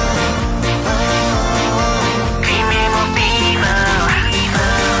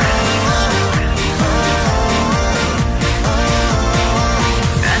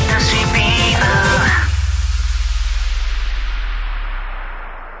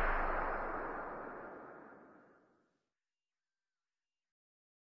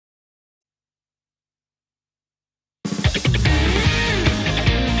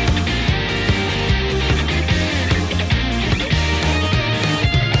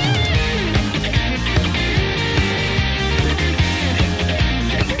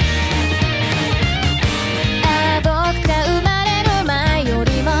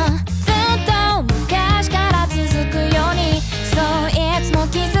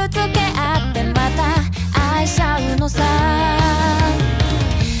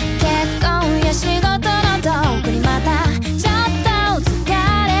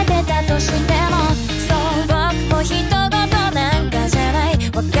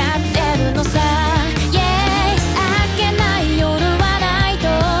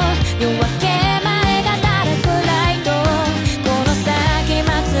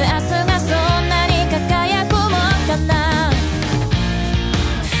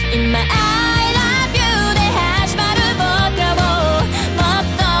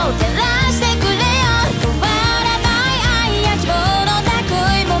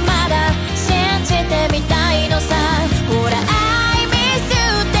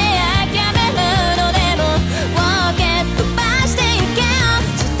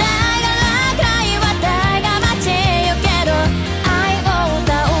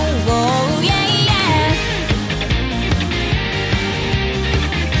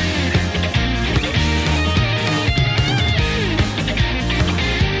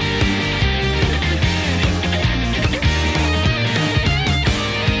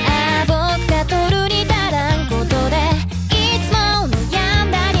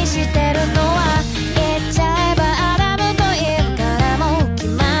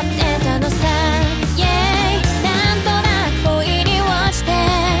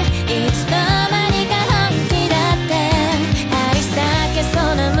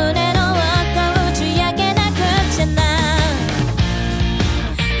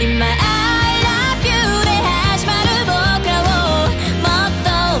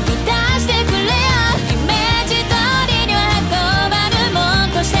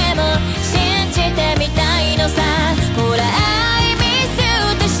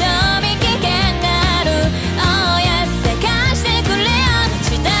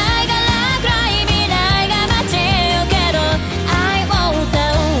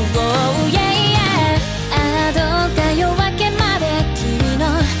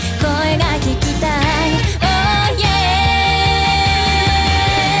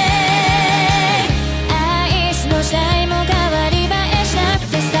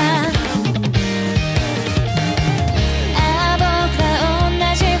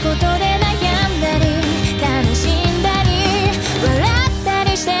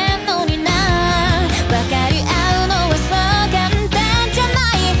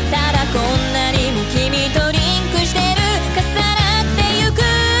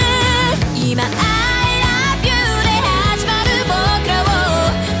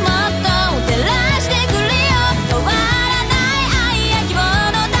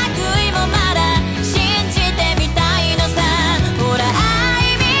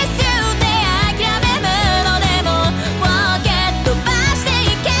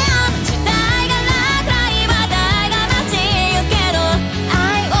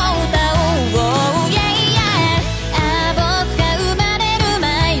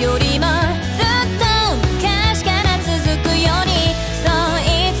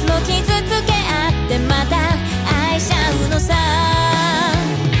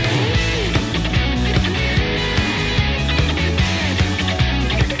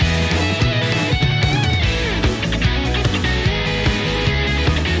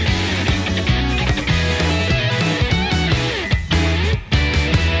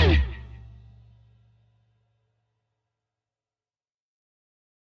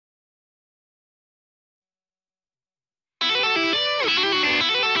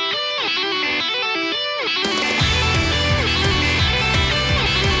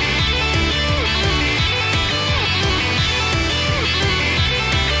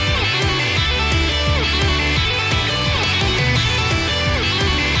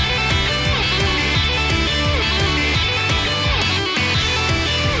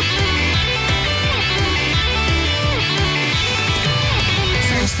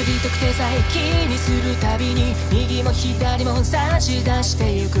するたびに右も左も差し出し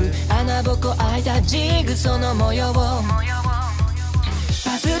てゆく穴ぼこ開いたジグソの模様パ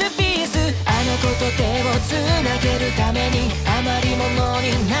ズルピースあの子と手をつなげるために余り物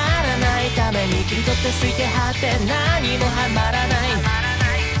にならないために切り取ってすいて張って何もはまらない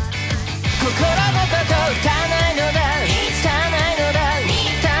心のこと汚いのだ汚いのだ汚い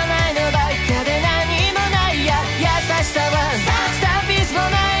のばっかで何もないや優しさはスターピースもな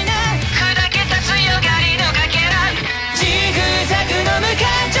いな砕けた強がりのかけらジグザグの無感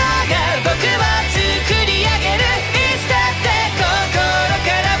情が僕は作り上げるいつだって心か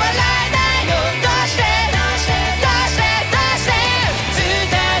ら笑えないのどうしてどうしてどうしてどうしてズ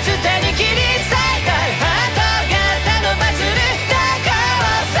タズタに切り裂いたハート型のパズルどこ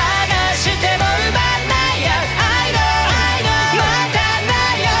を探しても埋まんないや愛のもた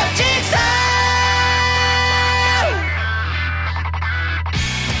ないよジグソー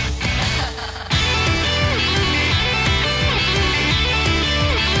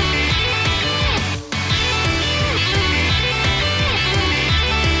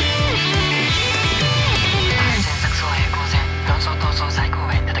作層平行線論争闘争最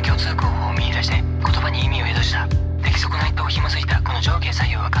高へただ共通項を見出して言葉に意味を宿した出来損ないと紐づいたこの上下左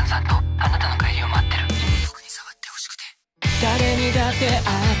右は閑散とあなたの帰りを待ってる僕に触ってほしくて誰にだって当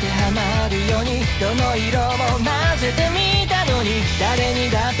てはまるようにどの色も混ぜてみたのに誰に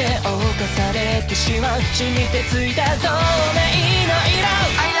だって侵されてしまう染みてついた透明の色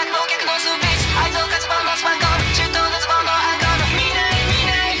愛楽忘却のスペース愛憎渇望のスパンコール中東絶望のアンコール見ない見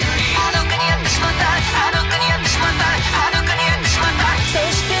ないあどっかにやってしまったあどっかにやってしまったあどっかにやってしまったそ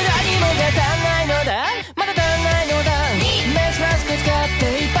して何もが足んないのだまだ足んないのだメスマスク使って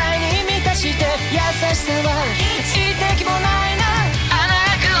いっぱいに満たして優しさは一滴もないな穴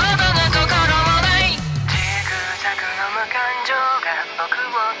開くほどの心もないジグザグの無感情が僕を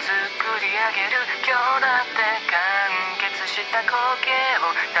作り上げる今日だって完結した光景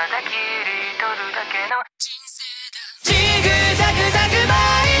をただ切り取るだけの人生だジグザグザグも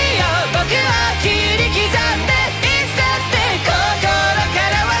いいよ僕を切り刻んでいつだって心か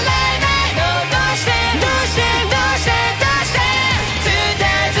ら笑えないのどうしてどうしてどうしてどうしてズタ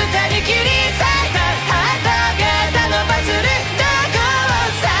ズタに切り裂いたハート型のパズルどこを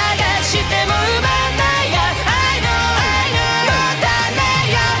探しても埋まんないや愛のもたな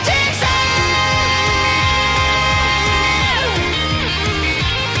いよジグソー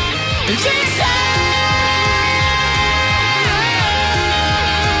ジグソー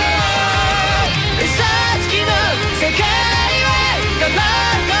嘘つきの世界はこの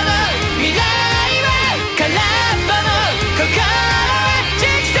子の未来は空っぽの心はジグ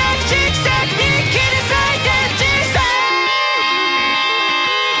ザグジグザグに切り裂いてジグソー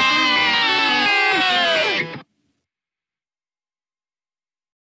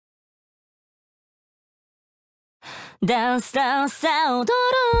ダンスダンスさ踊ろ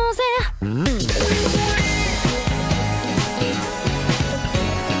うぜ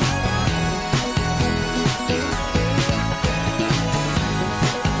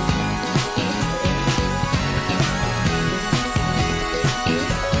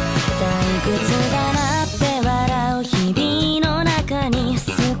退屈だなって笑う日々の中に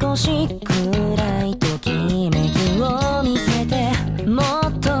少し暗いときめきを見せてもっ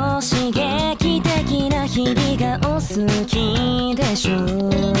と刺激的な日々がお好きでしょうほ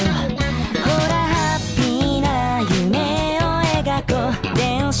らハッピーな夢を描こう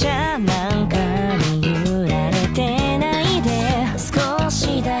電車なんかに揺られてないで少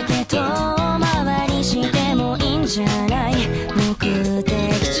しだけ遠回りしてもいいんじゃない目的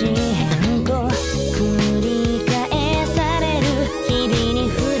地変更繰り返される日々に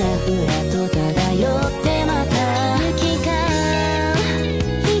ふらふらと漂ってまた期間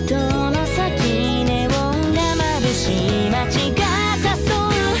人の先ネオンが眩しい街が誘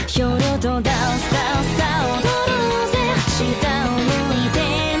うひょろとダンスダンスさ踊ろうぜ下を向いて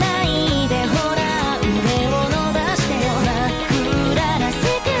ないでほら腕を伸ばしてよ真っ暗な世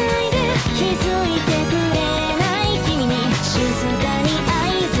界で気づいてくれない君に静かに合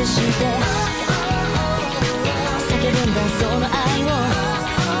図して叫ぶんだその愛を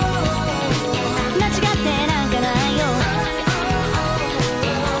間違ってなんかないよ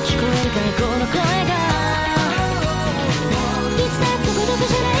聞こえるからこの声がいつだって孤独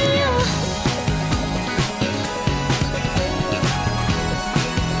じゃないよ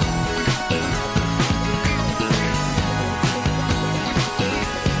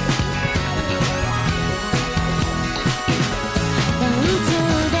パンツ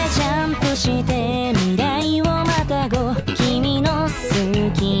でジャンプして未来をまたご君の好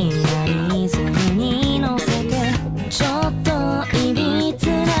きなリズムに乗せてちょっといびつ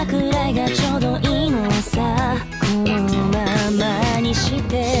なくらいがちょうどいい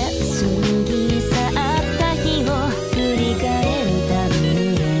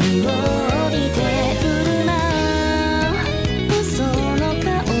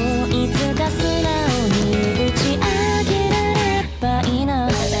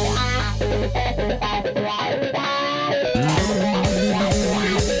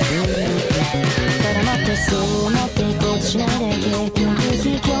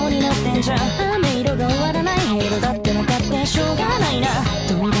ちゃ雨色が終わらないヘイロだって分かってしょうがないな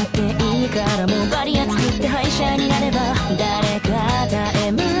どうだっていいからもうバリア作って廃車になれば誰かタ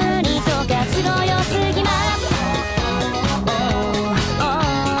イムにとか都合良すぎます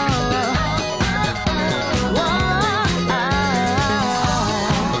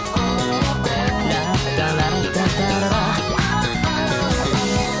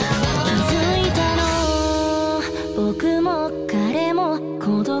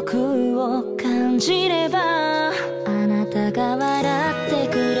を感じればあなたが笑って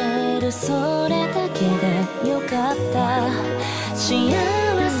くれるそれだけでよかった幸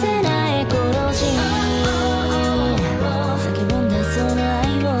せなエコロジー叫んでその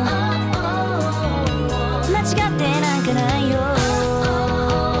愛を間違ってなんかないよ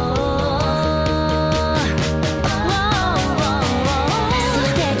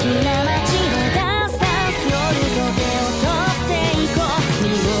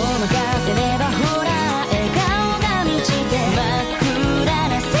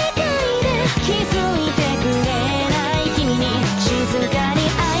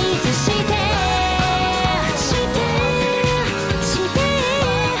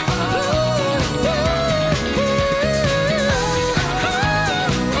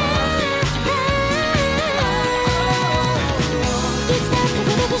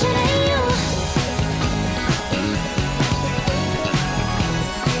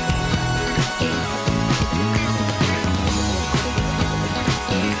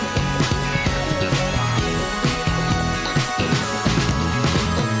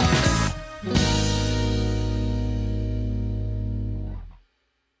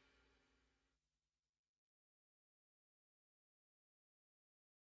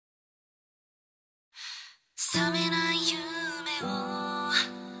覚めない夢を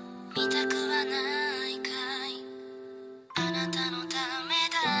見たくはないかいあなたのため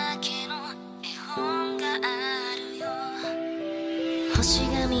だけの絵本があるよ星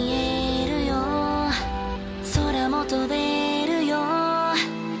が見えるよ空も飛べるよ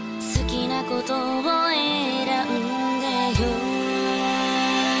好きなことを選んでよ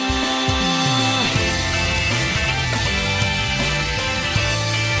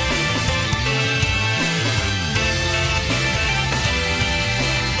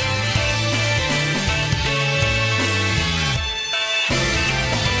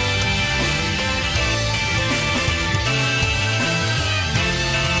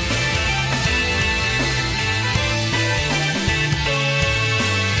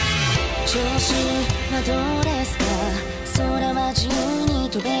調子はどうですか空は自由に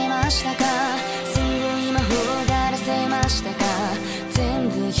飛べましたかすごい魔法が出せましたか全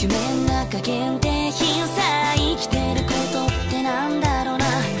部夢の中限定品さ生きてることってなんだろうな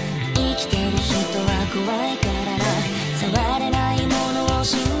生きてる人は怖いからな触れないものを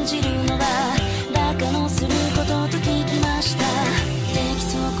信じるのはバカのすることと聞きました出来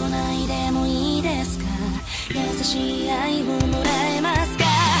損ないでもいいですか優しい愛をもらえますか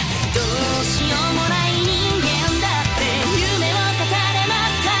どうしようもない人間だって夢を語れま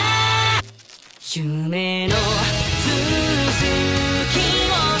すか夢の続き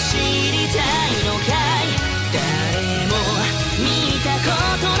を知りたいのかい誰も見たこ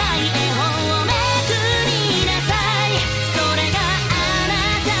とない絵本をめくりなさいそれがあな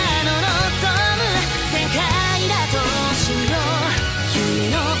たの望む世界だとしよう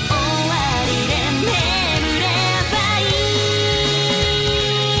夢の終わりで眠ればいい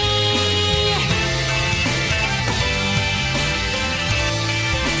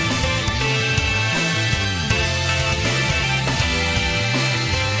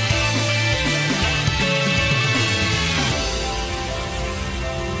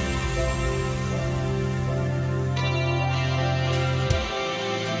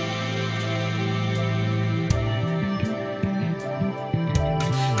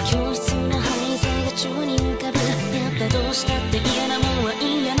教室の灰皿が宙に浮かぶやっぱどうしたって嫌なもんは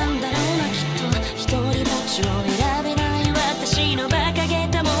嫌なんだろうなきっと一人ぼっちを選べない私の馬鹿げ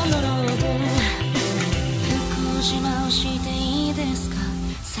たモノローグ不幸自慢していいですか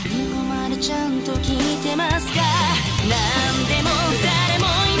最後までちゃんと聞いてますかなんでも誰も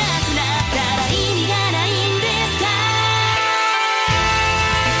いなくなったら意味がないんですか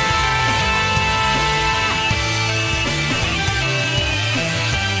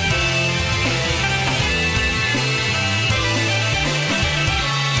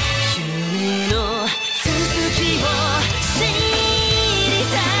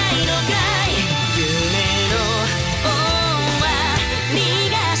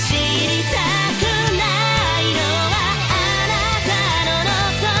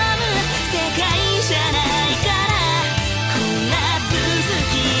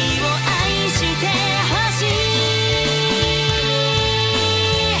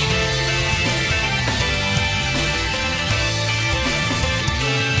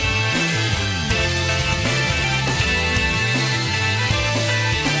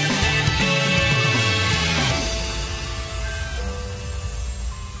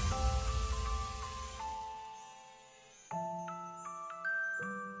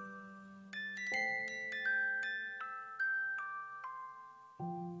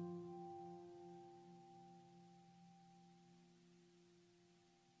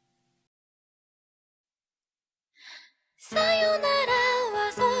さよならは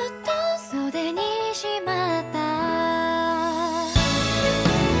そっと袖にしまった。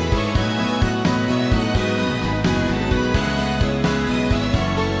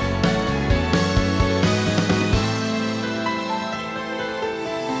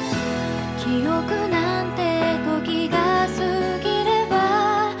記憶なんて時が過ぎれ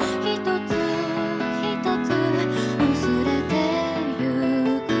ば一つ一つ薄れてゆ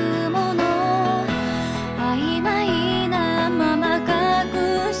くもの、曖昧なまま隠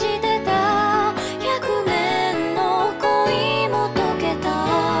してた100年の恋も溶けた。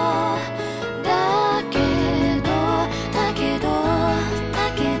だけどだけどだ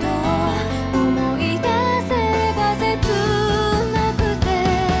けど思い出せば切なくて、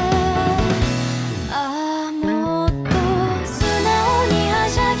ああもっと素直には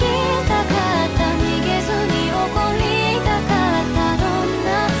しゃぎたかった、逃げずに怒りたかった、どんな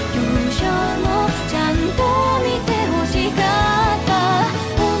表情もちゃんと見てほしかった、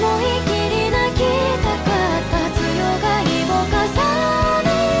思い切り泣きたかった、強がりを重ね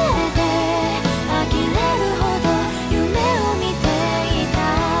て呆れるほど夢を見ていた。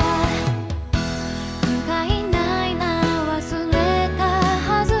不甲斐ないな忘れたは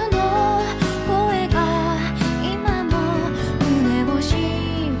ずの声が今も胸を締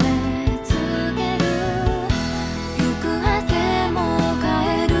め付ける。行く果ても帰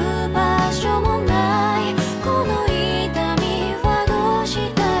る場所もない、この痛みはどうし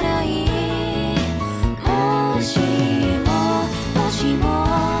たらいい。もしももしも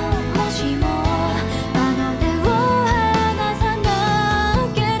もしもあの手を離さな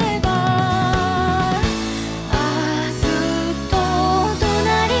ければ、ずっと隣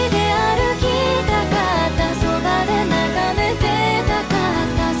で歩きたかった、そばで眺めてたか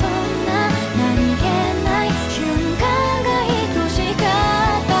った、そんな何気ない瞬間が愛しか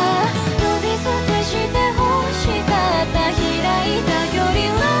った、呼び捨てして欲しかった、開いた距離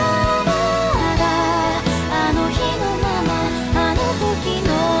はまだあの日のまま、あの時の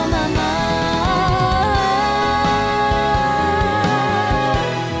まま。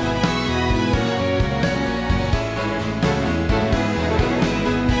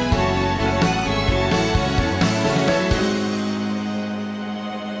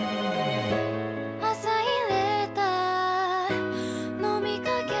朝入れた飲みか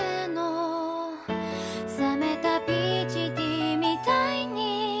けの冷めたピーチティーみたい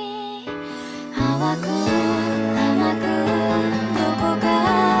に淡く甘く、どこか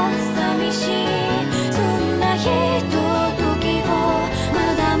寂しい、そんなひとときをま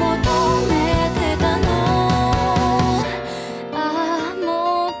だ求めてたの。ああも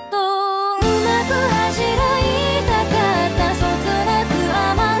っとうまく恥じらいたかった、そつなく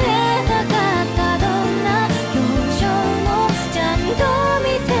甘えたかった、どんな表情もちゃんと見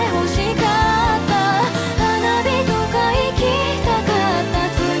てほしかった、花火とか行きたかった、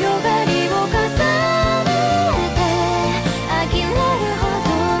強がりを重ね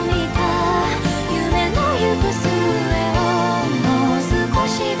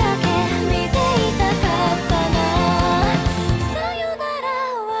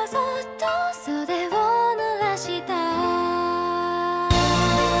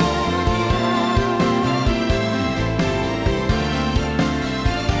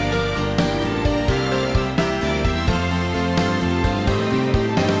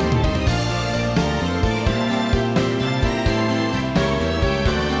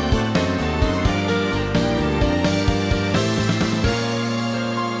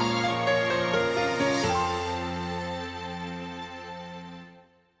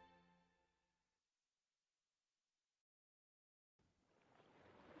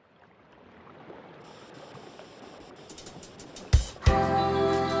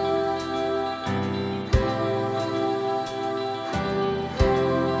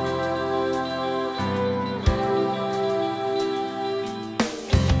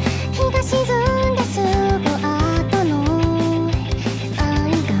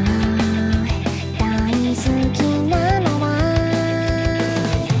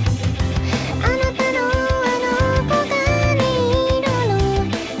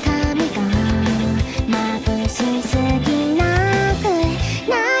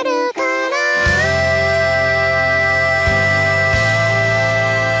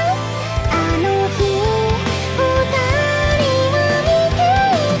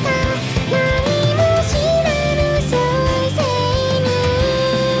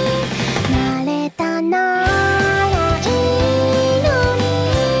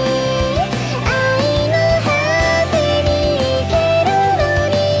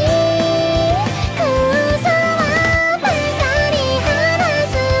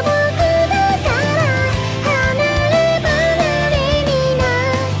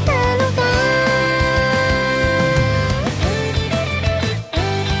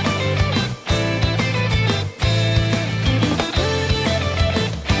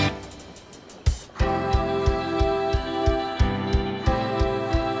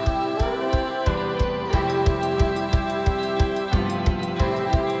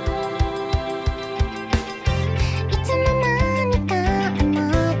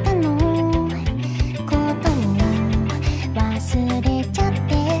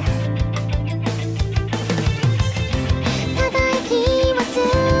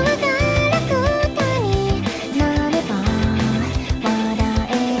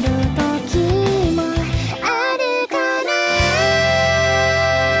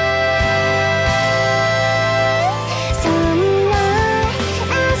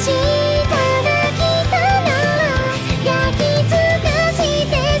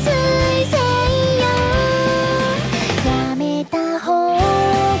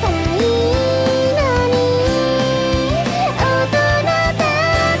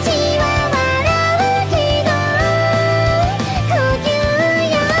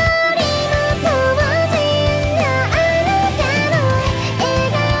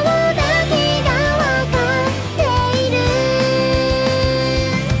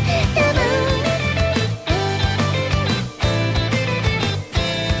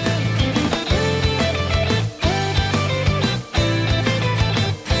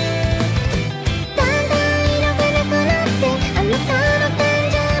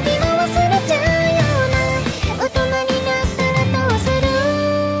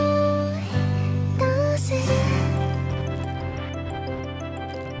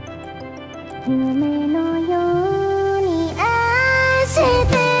夢のように愛して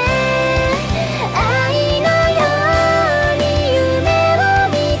愛のように夢を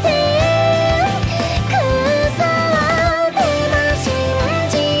見てくさってま信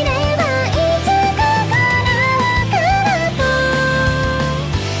じればいつか叶うからと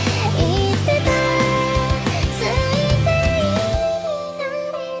言ってた彗星にな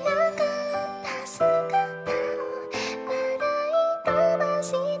れなかった姿を笑い飛ばし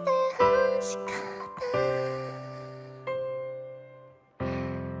て欲しかった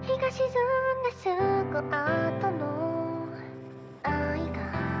日が沈んですぐ後の愛が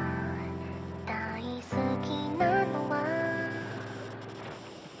大好きなのは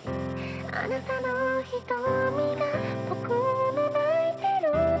あなたの瞳が僕の泣いてる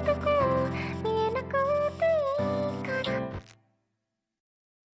とこ見えなくていいから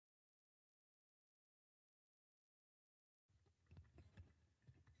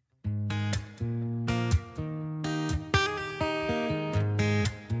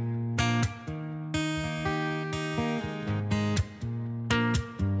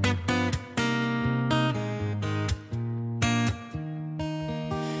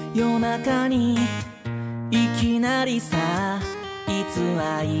夜中にいきなりさいつ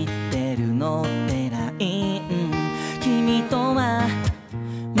空いてるのってライン君とは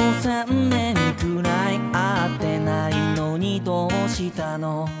もう3年くらい会ってないのにどうした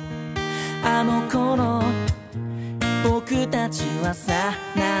のあの頃僕たちはさ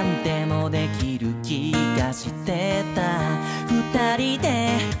なんでもできる気がしてた2人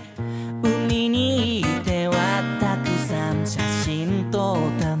で海に行ってはたくさん写真撮っ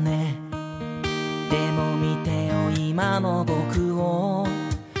たねでも見てよ今の僕を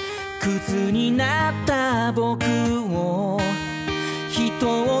靴になった僕を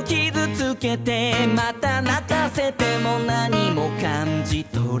人を傷つけてまた泣かせても何も感じ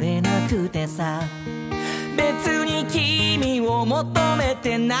取れなくてさ別に君を求め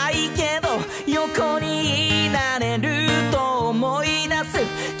てないけど横にいられると思い出す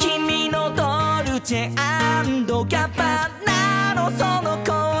君のドルチェ&ガッパーナのその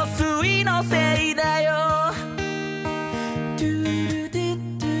香水のせいだよトゥルトゥ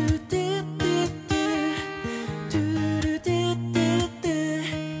トゥトゥトゥトゥルトゥトゥト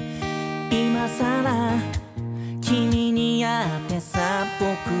ゥ今さら君に会ってさ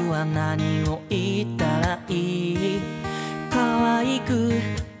僕は何を言ったらいい可愛く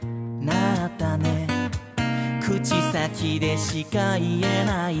なったね口先でしか言え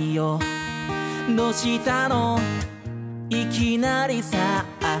ないよどうしたのいきなりさ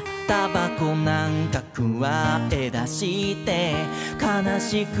タバコなんか加え出して悲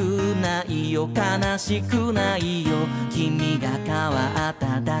しくないよ悲しくないよ君が変わっ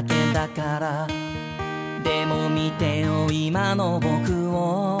ただけだからでも見てよ今の僕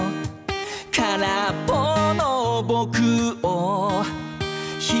を空っぽの僕を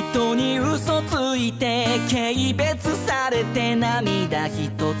人に嘘ついて軽蔑されて涙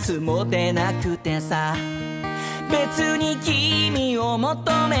一つも出なくてさ別に君を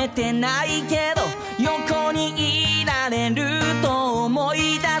求めてないけど横にいられると思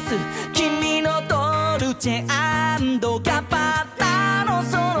い出す君のドルチェ&ガッパーナの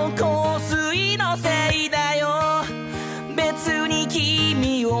その香水のせいだよ別に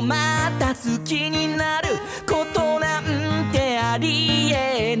君をまた好きになることなんてあり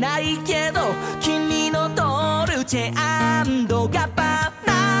えないけど君のドルチェ&ガッパー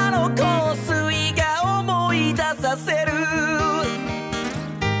ナの香水が思い出させる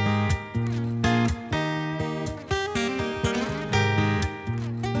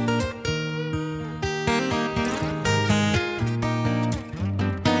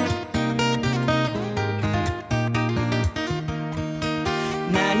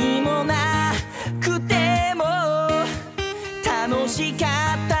何もなくても楽しか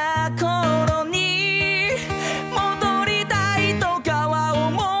った頃に戻りたいとかは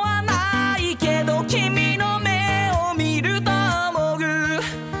思わないけど君の目を見ると思う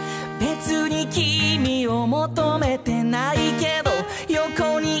別に君を求めてないけど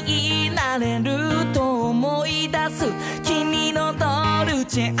横にいられると思い出す君のドル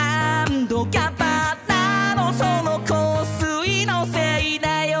チェ&ガッパーナのその香水のせい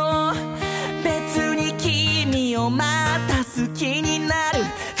だよ別に君をまた好きになる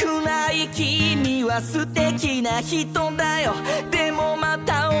暗い君は素敵な人だよでもま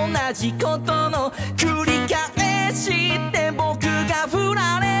た同じことの繰り返しで僕が振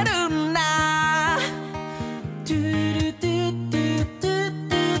られるんだトゥルトゥトゥトゥ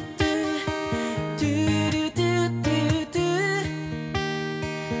トゥトゥトゥルトゥトゥトゥ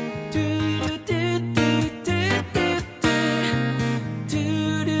トゥルトゥトゥトゥトゥトゥ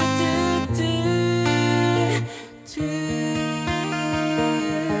ルトゥトゥ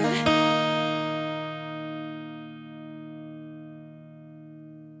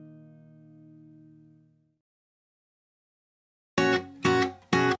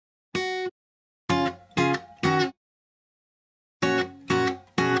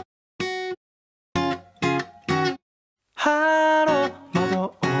ハロー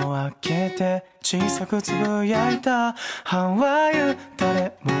窓を開けて小さくつぶやいた。ハワイ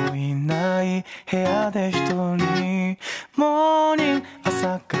誰もいない部屋で一人。モーニング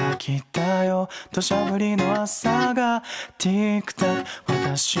朝が来たよ。土砂降りの朝がティックタック。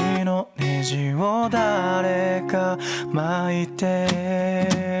私のネジを誰か巻い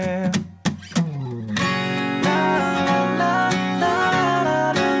て。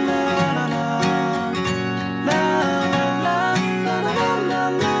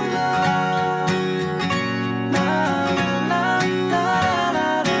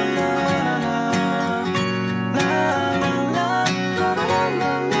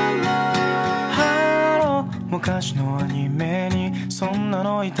昔のアニメにそんな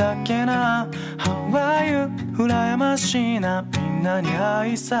のいたっけな。ハワイ羨ましいな。みんなに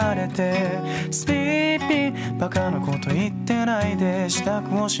愛されてスリーピーバカなこと言ってないで支度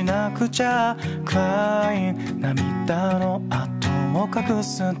をしなくちゃ。クライン涙の跡を隠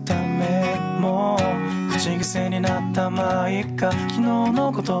すためもう口癖になったまあいっか。昨日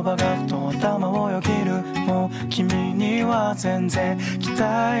の言葉がふと頭をよぎる。もう君には全然期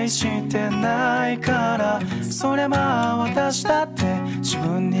待してないから。そりゃまあ私だって自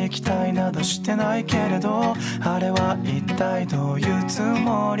分に期待などしてないけれど、あれは一体どういうつ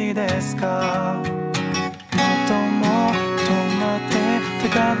もりですか。もっともっと待って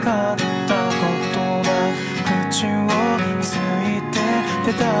手がかった言葉口をついて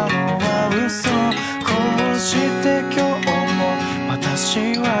出たのは嘘。こうして今日も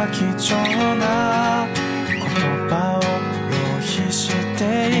私は貴重な言葉を浪費して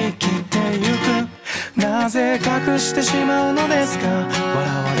生きてゆく。なぜ隠してしまうのですか。笑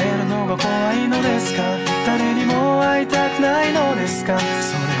われるのが怖いのですか。誰にも会いたくないのですか。それ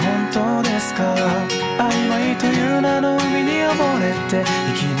本当ですか。曖昧という名の海に溺れて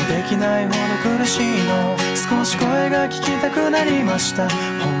息もできないほど苦しいの。少し声が聞きたくなりました。本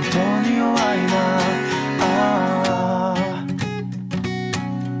当に弱いな。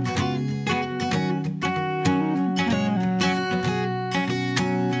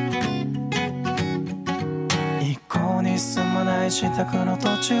支度の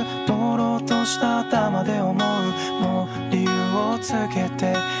途中朦朧とした頭で思う。もう理由をつけ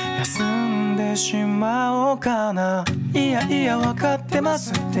て休んでしまおうかな。いやいや分かってま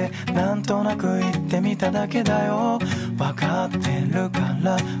すってなんとなく言ってみただけだよ。分かってるか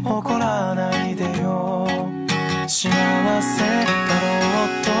ら怒らないでよ。幸せだろ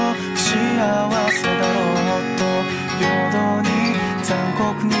うと不幸せだろうと平等に残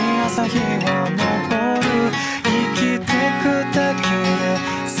酷に朝日は昇る。生きてくだけで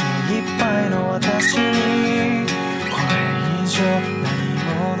精一杯の私にこれ以上何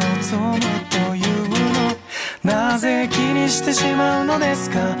を望むというの。なぜ気にしてしまうのです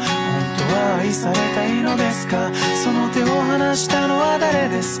か。本当は愛されたいのですか。その手を離したのは誰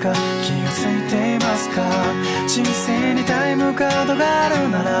ですか。気がついていますか。人生にタイムカードがある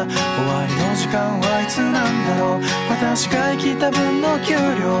なら終わりの時間はいつなんだろう。私が生きた分の給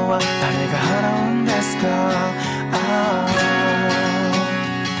料は誰が払うんですか。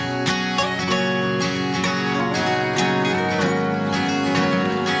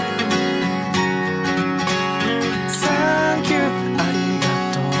サンキューありが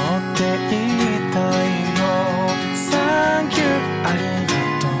とうって言いたいの。サンキューありが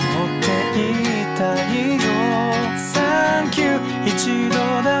とうって言いたいよ。サンキュー一度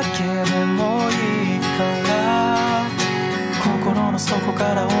だけでもいいから心の底か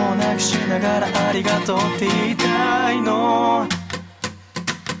ら大泣きしながらありがとうって言いたいの。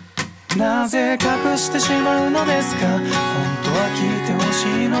なぜ隠してしまうのですか。本当は聞いてほし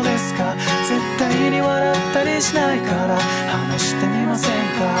いのですか。絶対に笑ったりしないから話してみませんか。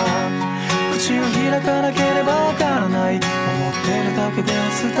口を開かなければわからない。思ってるだけでは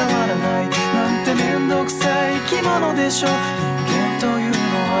伝わらない。なんてめんどくさい生き物でしょ人間というの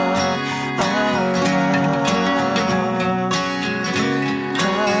は。